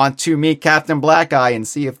I want to meet Captain Blackeye in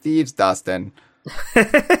Sea of Thieves, Dustin.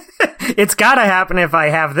 It's gotta happen if I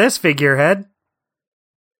have this figurehead.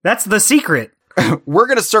 That's the secret. We're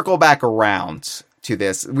going to circle back around to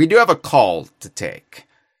this. We do have a call to take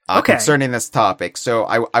concerning this topic. So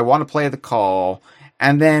I want to play the call,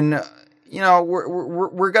 and then, you know,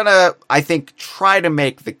 we're going to, I think, try to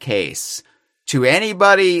make the case to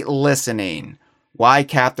anybody listening why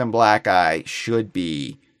Captain Blackeye should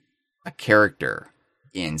be a character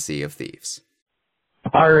in Sea of Thieves.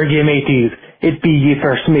 Arr, ye mateys, it be ye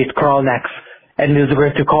first mate Crawlnecks, and it is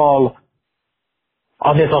great to call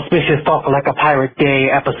on this auspicious Talk Like a Pirate Day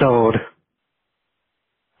episode.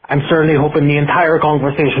 I'm certainly hoping the entire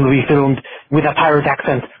conversation will be filmed with a pirate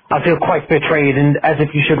accent. I feel quite betrayed, and as if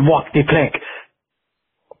you should walk the plank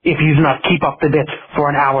if you do not keep up the bit for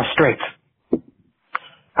an hour straight.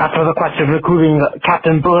 After the question of recruiting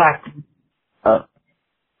Captain Blackeye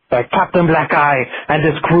and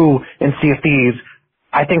his crew in Sea of Thieves,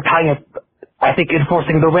 I think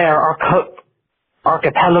enforcing the rare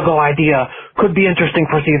archipelago idea could be interesting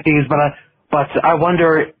for Sea of Thieves, but I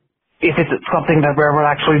wonder if it's something that Rare will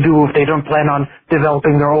actually do if they don't plan on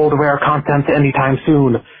developing their old Rare content anytime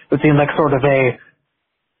soon. It seems like sort of a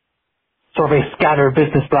scattered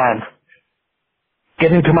business plan.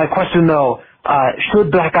 Getting to my question though,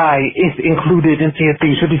 should Blackeye is included in Sea of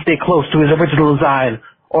Thieves? Should he stay close to his original design,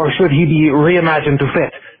 or should he be reimagined to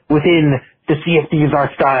fit within the Sea of Thieves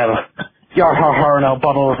art style? Yar har har, and a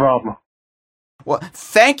bottle of rum. Well,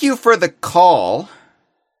 thank you for the call,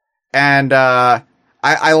 and I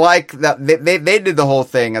like that they did the whole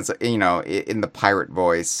thing as, you know, in the pirate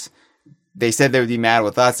voice. They said they would be mad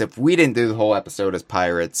with us if we didn't do the whole episode as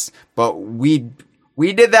pirates, but we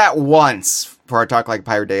did that once for our Talk Like a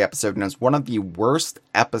Pirate Day episode, and it was one of the worst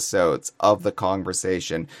episodes of the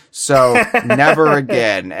conversation. So never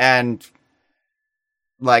again. And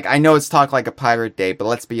like, I know it's Talk Like a Pirate Day, but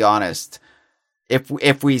let's be honest.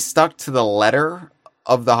 If we stuck to the letter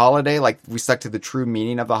of the holiday, like we stuck to the true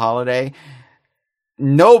meaning of the holiday,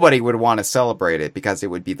 nobody would want to celebrate it because it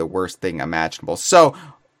would be the worst thing imaginable. So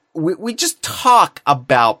we just talk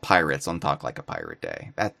about pirates on Talk Like a Pirate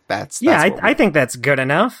Day. That's I think that's good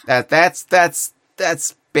enough.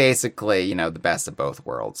 That's basically, you know, the best of both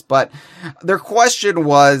worlds. But their question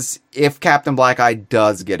was, if Captain Blackeye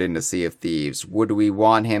does get into Sea of Thieves, would we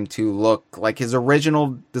want him to look like his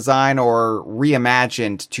original design or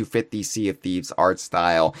reimagined to fit the Sea of Thieves art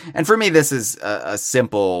style? And for me, this is a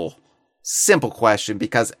simple question,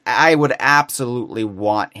 because I would absolutely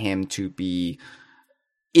want him to be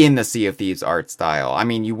in the Sea of Thieves art style. I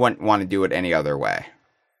mean, you wouldn't want to do it any other way.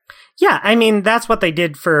 Yeah, I mean, that's what they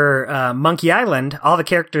did for Monkey Island. All the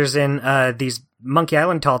characters in these Monkey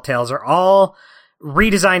Island Tall Tales are all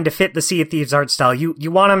redesigned to fit the Sea of Thieves art style. You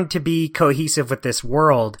want them to be cohesive with this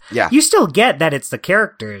world. Yeah. You still get that it's the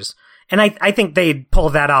characters. And I think they'd pull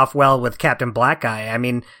that off well with Captain Blackeye. I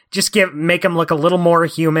mean, just make him look a little more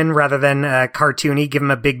human rather than cartoony. Give him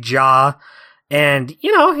a big jaw. And,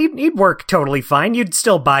 you know, he'd work totally fine. You'd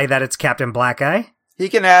still buy that it's Captain Blackeye. He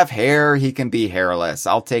can have hair, he can be hairless.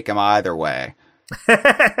 I'll take him either way.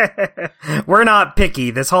 We're not picky.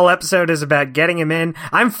 This whole episode is about getting him in.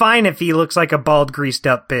 I'm fine if he looks like a bald, greased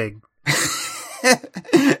up pig.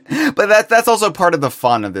 But that's also part of the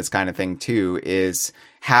fun of this kind of thing too, is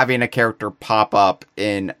having a character pop up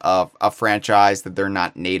in a franchise that they're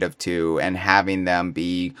not native to and having them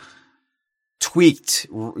be tweaked,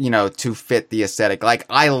 you know, to fit the aesthetic. Like,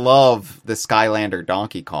 I love the Skylander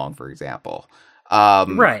Donkey Kong, for example.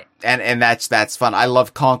 Right. And that's fun. I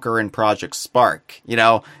love Conker and Project Spark, you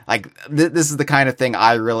know, like this is the kind of thing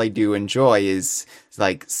I really do enjoy, is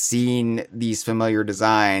like seeing these familiar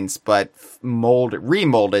designs, but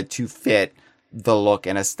remolded to fit the look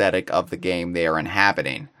and aesthetic of the game they are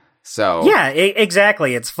inhabiting. So yeah,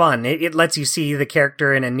 exactly. It's fun. It lets you see the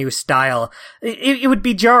character in a new style. It would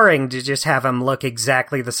be jarring to just have him look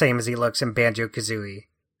exactly the same as he looks in Banjo-Kazooie.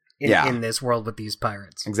 in this world with these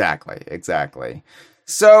pirates. Exactly.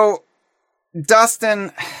 So,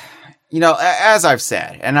 Dustin, as I've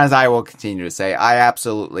said, and as I will continue to say, I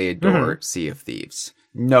absolutely adore Sea of Thieves.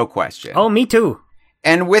 No question. Oh, me too.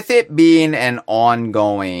 And with it being an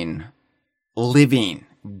ongoing, living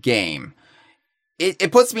game,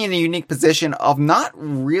 it puts me in a unique position of not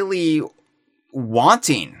really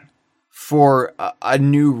wanting for a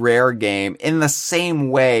new Rare game in the same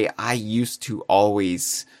way I used to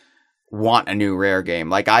always want a new Rare game.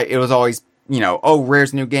 Like, it was always,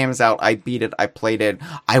 Rare's new game is out. I beat it. I played it.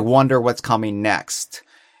 I wonder what's coming next.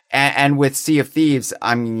 And with Sea of Thieves,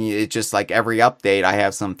 I mean, it's just like every update, I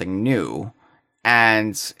have something new.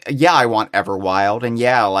 And yeah, I want Everwild. And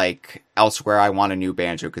yeah, like elsewhere, I want a new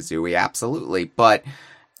Banjo-Kazooie. Absolutely. But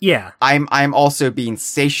yeah, I'm also being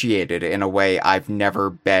satiated in a way I've never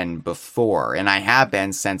been before. And I have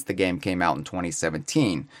been since the game came out in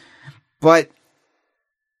 2017. But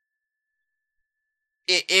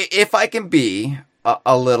if I can be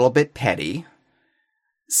a little bit petty,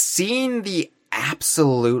 seeing the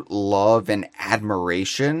absolute love and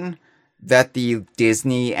admiration that the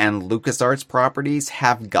Disney and LucasArts properties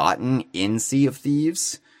have gotten in Sea of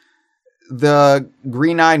Thieves, the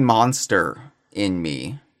green-eyed monster in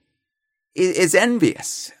me is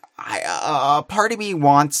envious. A part of me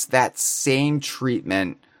wants that same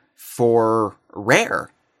treatment for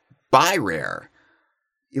Rare, by Rare.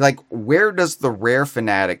 Like, where does the Rare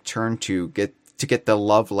fanatic turn to get the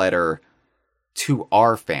love letter to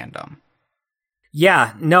our fandom?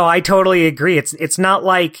 Yeah, no, I totally agree. It's not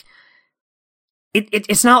like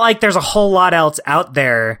it's not like there's a whole lot else out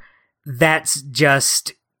there that's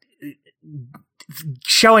just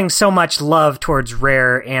showing so much love towards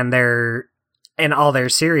Rare and all their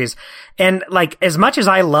series. And like, as much as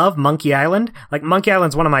I love Monkey Island, like Monkey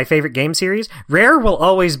Island's one of my favorite game series, Rare will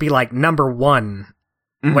always be like number one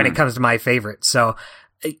when it comes to my favorite. So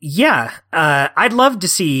yeah, I'd love to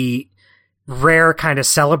see Rare kind of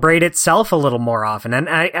celebrate itself a little more often. And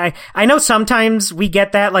I know sometimes we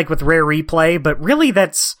get that, like with Rare Replay, but really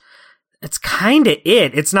that's kind of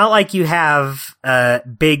it. It's not like you have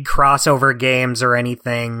big crossover games or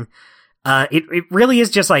anything. It really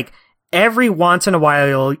is just like every once in a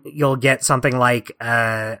while you'll get something like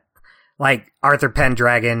Arthur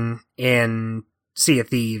Pendragon in Sea of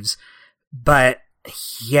Thieves. But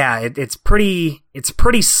yeah, it's pretty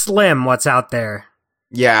slim what's out there.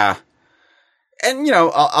 Yeah. And,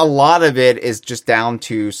 a lot of it is just down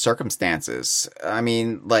to circumstances. I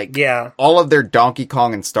mean, like, all of their Donkey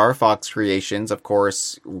Kong and Star Fox creations, of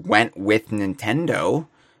course, went with Nintendo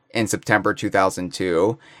in September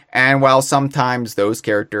 2002. And while sometimes those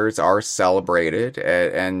characters are celebrated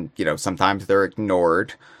and sometimes they're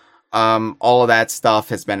ignored, all of that stuff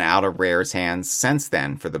has been out of Rare's hands since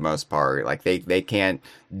then, for the most part. Like, they can't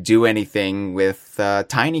do anything with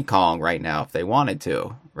Tiny Kong right now if they wanted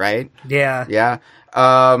to. Right? Yeah.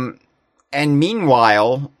 And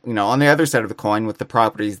meanwhile, on the other side of the coin, with the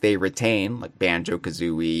properties they retain, like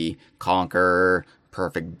Banjo-Kazooie, Conker,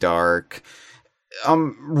 Perfect Dark,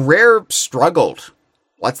 Rare struggled.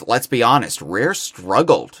 Let's be honest. Rare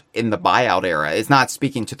struggled in the buyout era. It's not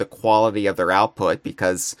speaking to the quality of their output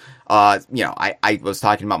because, I was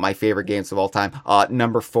talking about my favorite games of all time.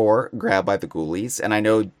 Number 4, Grabbed by the Ghoulies. And I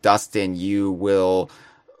know, Dustin, you will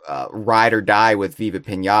ride or die with Viva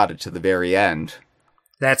Pinata to the very end.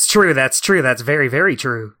 That's true. That's very, very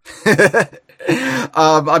true.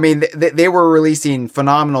 I mean, they were releasing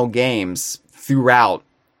phenomenal games throughout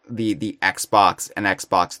the Xbox and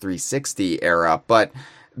Xbox 360 era, but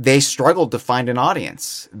they struggled to find an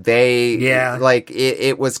audience.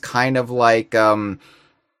 It was kind of like an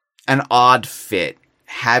odd fit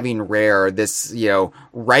having Rare, this,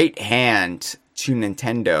 right hand to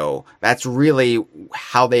Nintendo. That's really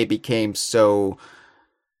how they became so,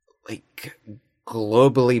 like,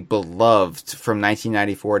 globally beloved from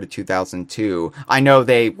 1994 to 2002. I know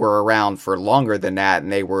they were around for longer than that,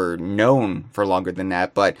 and they were known for longer than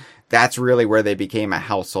that, but that's really where they became a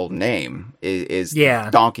household name, is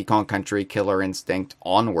Donkey Kong Country, Killer Instinct,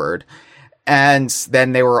 onward. And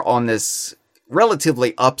then they were on this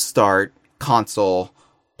relatively upstart console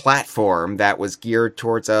platform that was geared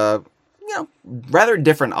towards a rather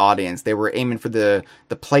different audience. They were aiming for the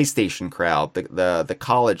PlayStation crowd, the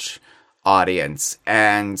college audience,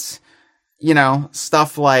 and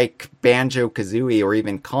stuff like Banjo-Kazooie or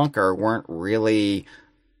even Conker weren't really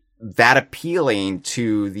that appealing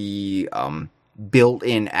to the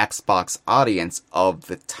built-in Xbox audience of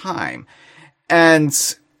the time.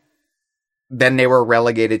 And then they were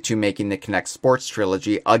relegated to making the Kinect Sports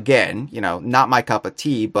trilogy again. Not my cup of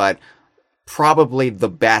tea, but probably the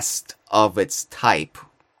best of its type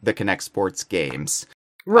the Kinect Sports games.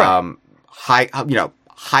 Right.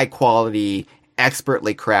 High quality,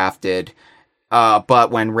 expertly crafted.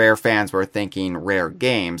 But when Rare fans were thinking Rare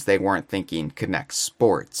games, they weren't thinking Kinect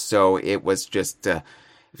Sports. So it was just,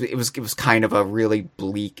 it was kind of a really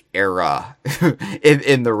bleak era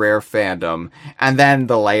in the Rare fandom. And then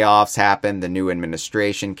the layoffs happened, the new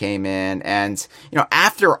administration came in, and,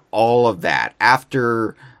 after all of that,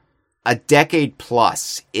 after a decade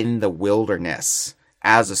plus in the wilderness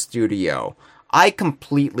as a studio, I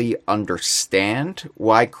completely understand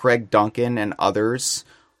why Craig Duncan and others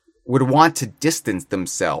would want to distance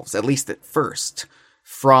themselves, at least at first,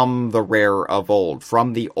 from the Rare of old,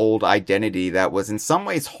 from the old identity that was in some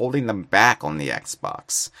ways holding them back on the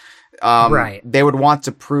Xbox. Right. They would want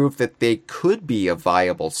to prove that they could be a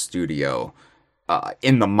viable studio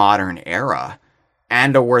in the modern era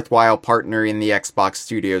and a worthwhile partner in the Xbox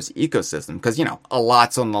Studios ecosystem. Because, a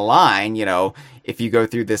lot's on the line. If you go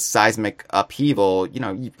through this seismic upheaval,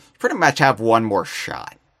 you pretty much have one more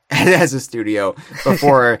shot as a studio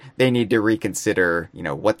before they need to reconsider,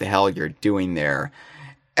 what the hell you're doing there.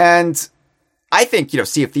 And I think,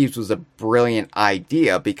 Sea of Thieves was a brilliant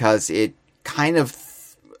idea because it kind of,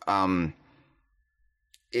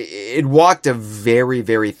 it walked a very,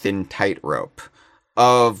 very thin tightrope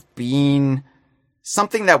of being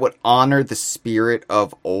something that would honor the spirit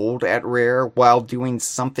of old at Rare while doing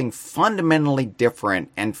something fundamentally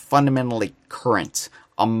different and fundamentally current,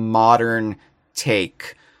 a modern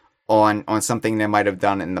take on something they might have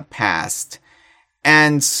done in the past.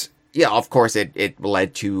 And yeah, of course, it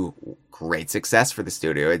led to great success for the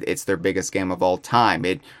studio. It's their biggest game of all time.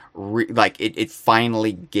 It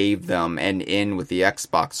finally gave them an in with the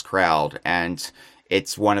Xbox crowd, and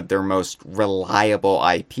it's one of their most reliable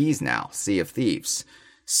IPs now, Sea of Thieves.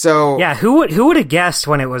 So yeah, who would have guessed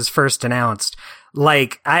when it was first announced?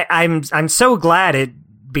 Like, I'm so glad it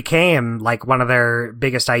became like one of their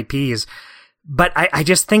biggest IPs. But I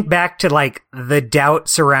just think back to like the doubt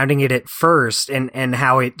surrounding it at first and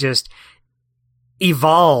how it just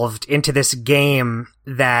evolved into this game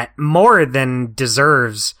that more than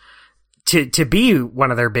deserves to be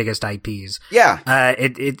one of their biggest IPs. Yeah.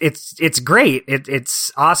 It's great.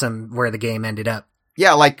 It's awesome where the game ended up.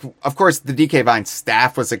 Yeah, like, of course, the DK Vine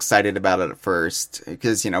staff was excited about it at first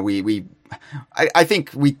because, I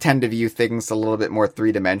think we tend to view things a little bit more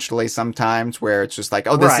three-dimensionally sometimes, where it's just like,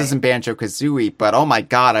 oh, this isn't Banjo-Kazooie, but oh my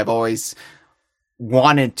god, I've always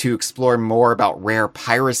wanted to explore more about Rare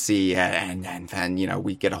piracy, and then,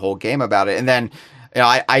 we get a whole game about it. And then,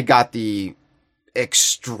 I got the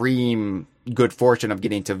extreme good fortune of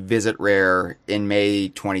getting to visit Rare in May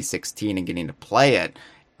 2016 and getting to play it.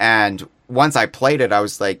 And once I played it, I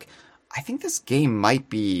was like, I think this game might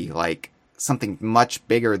be like something much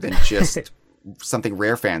bigger than just something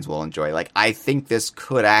Rare fans will enjoy. Like, I think this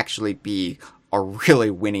could actually be a really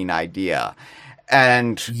winning idea.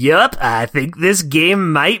 And yup, I think this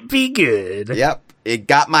game might be good. Yep. It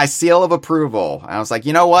got my seal of approval. And I was like,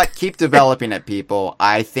 you know what? Keep developing it, people.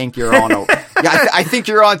 I think you're on I think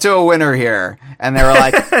you're onto a winner here. And they were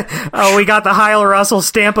like, oh, we got the Hyle Russell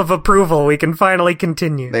stamp of approval. We can finally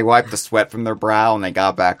continue. They wiped the sweat from their brow and they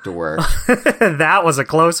got back to work. That was a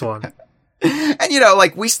close one.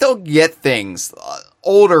 And we still get things,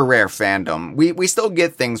 older Rare fandom. We still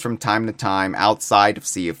get things from time to time outside of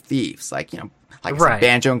Sea of Thieves. Like I said,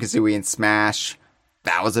 Banjo and Kazooie and Smash.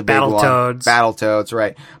 That was a big one. Battletoads,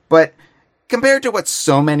 right. But compared to what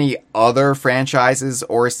so many other franchises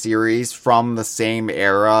or series from the same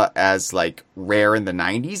era as, like, Rare in the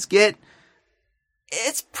 90s get,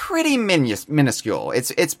 it's pretty minuscule.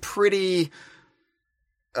 It's pretty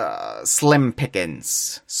slim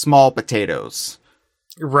pickings, small potatoes.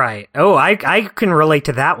 Right. Oh, I can relate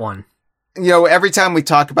to that one. Every time we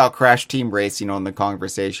talk about Crash Team Racing on the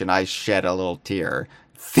conversation, I shed a little tear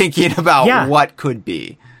thinking about what could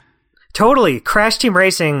be. Totally. Crash Team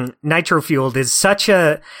Racing Nitro Fueled is such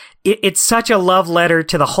a love letter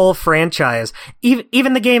to the whole franchise.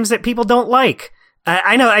 Even the games that people don't like.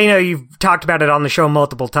 I know you've talked about it on the show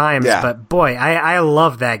multiple times, but boy, I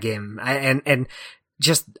love that game. And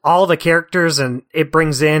just all the characters, and it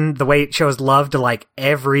brings in the way it shows love to like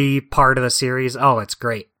every part of the series. Oh, it's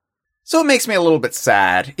great. So it makes me a little bit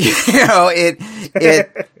sad.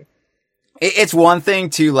 It's one thing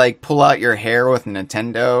to, like, pull out your hair with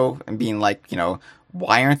Nintendo and being like,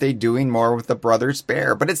 why aren't they doing more with the Brothers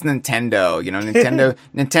Bear? But it's Nintendo,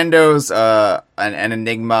 Nintendo's an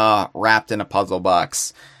enigma wrapped in a puzzle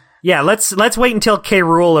box. Yeah, let's wait until K.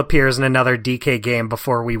 Rool appears in another DK game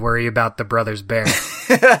before we worry about the Brothers Bear.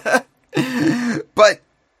 But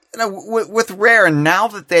with Rare, now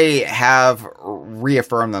that they have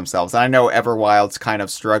reaffirmed themselves, and I know Everwild's kind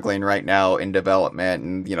of struggling right now in development,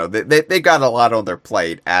 and they got a lot on their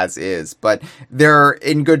plate as is, but they're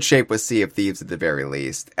in good shape with Sea of Thieves at the very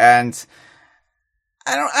least. And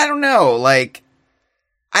I don't know, like,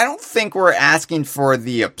 I don't think we're asking for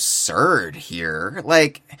the absurd here.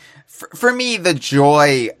 Like, for me, the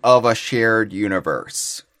joy of a shared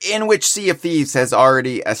universe in which Sea of Thieves has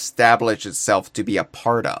already established itself to be a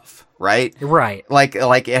part of, right? Right. Like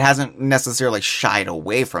it hasn't necessarily shied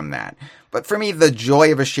away from that. But for me, the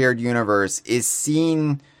joy of a shared universe is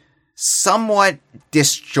seeing somewhat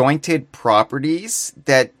disjointed properties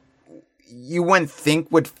that you wouldn't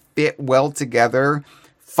think would fit well together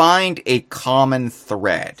find a common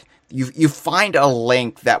thread. You find a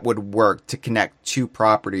link that would work to connect two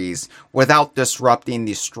properties without disrupting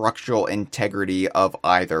the structural integrity of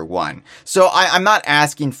either one. So I'm not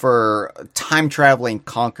asking for time-traveling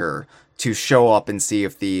Conquer to show up in Sea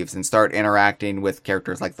of Thieves and start interacting with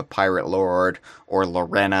characters like the Pirate Lord or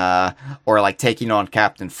Lorena or like taking on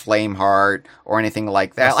Captain Flameheart or anything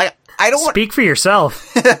like that. Like, I don't Speak for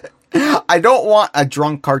yourself. I don't want a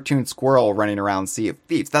drunk cartoon squirrel running around Sea of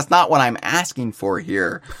Thieves. That's not what I'm asking for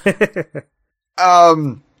here.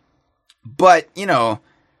 But, you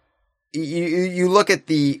look at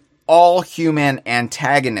the all-human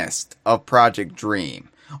antagonist of Project Dream.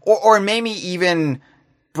 Or maybe even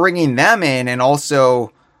bringing them in and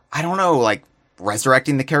also, I don't know, like,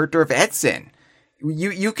 resurrecting the character of Edson.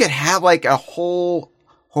 You could have, like, a whole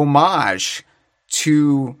homage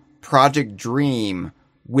to Project Dream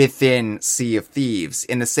within Sea of Thieves,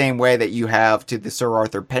 in the same way that you have to the Sir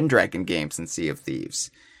Arthur Pendragon games in Sea of Thieves.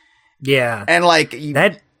 Yeah. And like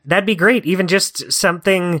that'd be great. Even just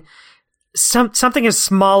something as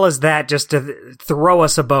small as that, just to throw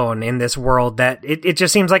us a bone in this world, that it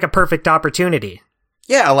just seems like a perfect opportunity.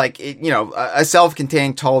 Yeah, like, a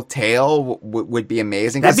self-contained Tall Tale would be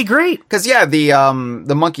amazing. That'd be great. Because, yeah,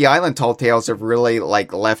 the Monkey Island Tall Tales have really,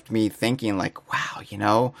 like, left me thinking, like,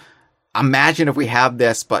 wow, imagine if we have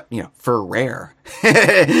this, but, for Rare.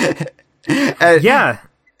 Yeah.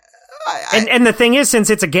 And the thing is, since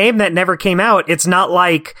it's a game that never came out, it's not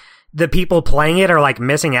like the people playing it are, like,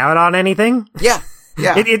 missing out on anything. Yeah,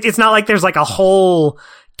 yeah. It's not like there's, like, a whole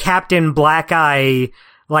Captain Blackeye,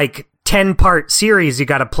 like, 10-part series you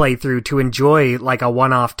gotta play through to enjoy, like, a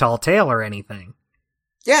one-off Tall Tale or anything.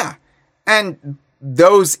 Yeah. And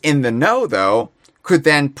those in the know, though, could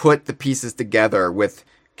then put the pieces together with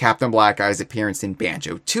Captain Blackeye's appearance in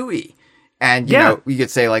Banjo-Tooie. And, you could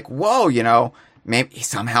say, like, whoa, maybe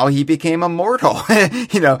somehow he became immortal.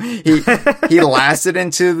 He lasted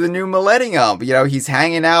into the new millennium. He's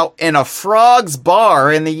hanging out in a frog's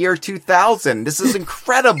bar in the year 2000. This is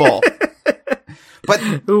incredible. But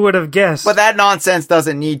who would have guessed? But that nonsense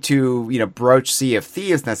doesn't need to, broach Sea of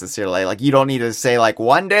Thieves necessarily. Like, you don't need to say, like,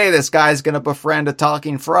 one day this guy's gonna befriend a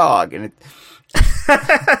talking frog. And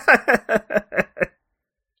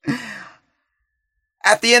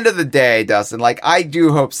at the end of the day, Dustin, like, I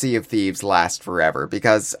do hope Sea of Thieves lasts forever,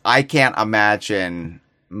 because I can't imagine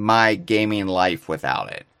my gaming life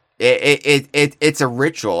without it. It's a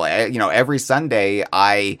ritual. Every Sunday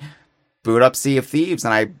I boot up Sea of Thieves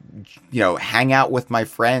and I, hang out with my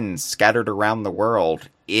friends scattered around the world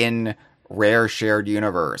in Rare shared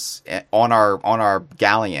universe on our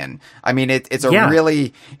galleon. I mean, it's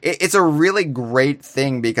a really great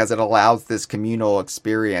thing, because it allows this communal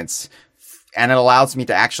experience, and it allows me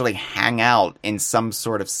to actually hang out in some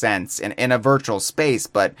sort of sense in a virtual space,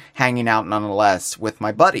 but hanging out nonetheless with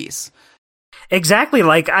my buddies. Exactly.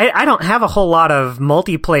 Like, I don't have a whole lot of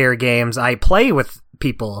multiplayer games I play with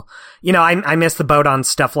people. I miss the boat on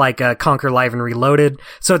stuff like Conquer Live and Reloaded,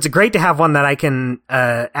 so it's great to have one that I can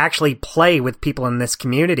actually play with people in this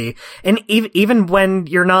community. And even when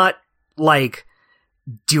you're not, like,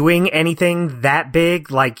 doing anything that big,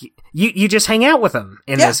 like, you just hang out with them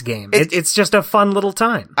in this game. It's just a fun little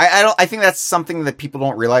time. I think that's something that people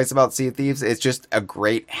don't realize about Sea of Thieves. It's just a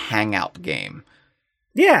great hangout game.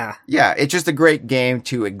 Yeah. Yeah, it's just a great game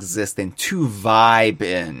to exist in, to vibe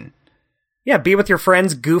in. Yeah, be with your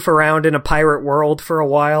friends, goof around in a pirate world for a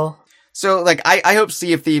while. So, like, I hope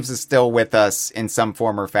Sea of Thieves is still with us in some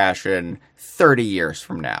form or fashion 30 years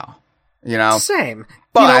from now. Same.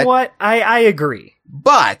 But, you know what? I agree.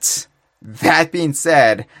 But, that being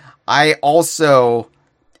said, I also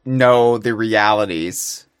know the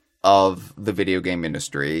realities of the video game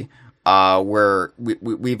industry, where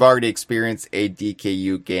we've already experienced a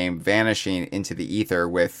DKU game vanishing into the ether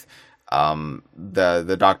with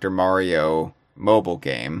the Dr. Mario mobile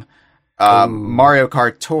game. Mario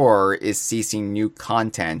Kart Tour is ceasing new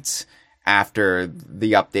content after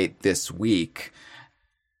the update this week.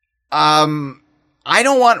 I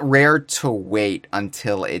don't want Rare to wait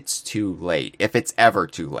until it's too late, if it's ever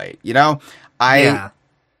too late, you know?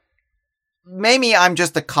 Maybe I'm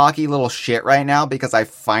just a cocky little shit right now because I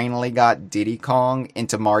finally got Diddy Kong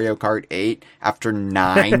into Mario Kart 8 after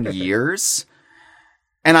 9 years.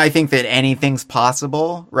 And I think that anything's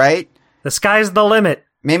possible, right? The sky's the limit.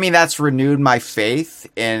 Maybe that's renewed my faith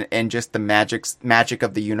in just the magic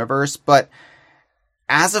of the universe, but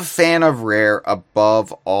as a fan of Rare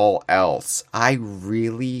above all else, I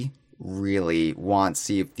really, really want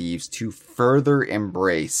Sea of Thieves to further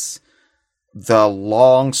embrace the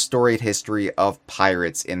long storied history of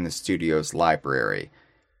pirates in the studio's library.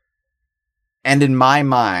 And in my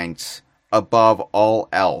mind, above all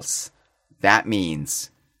else, that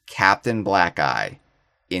means Captain Blackeye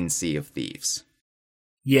in Sea of Thieves.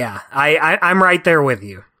 Yeah, I'm right there with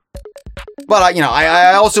you. But,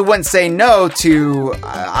 I also wouldn't say no to,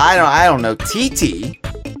 I don't know, TT.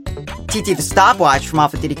 TT the stopwatch from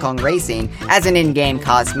off of Diddy Kong Racing as an in-game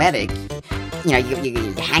cosmetic. You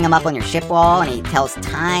hang him up on your ship wall and he tells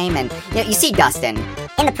time and, you see Dustin.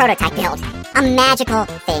 In the prototype build, a magical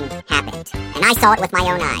thing happened, and I saw it with my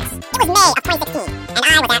own eyes. It was May of 2016, and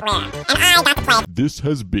I was at Rare, and I got to play. This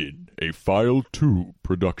has been a File 2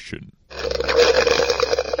 production.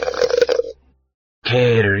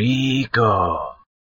 Qué rico.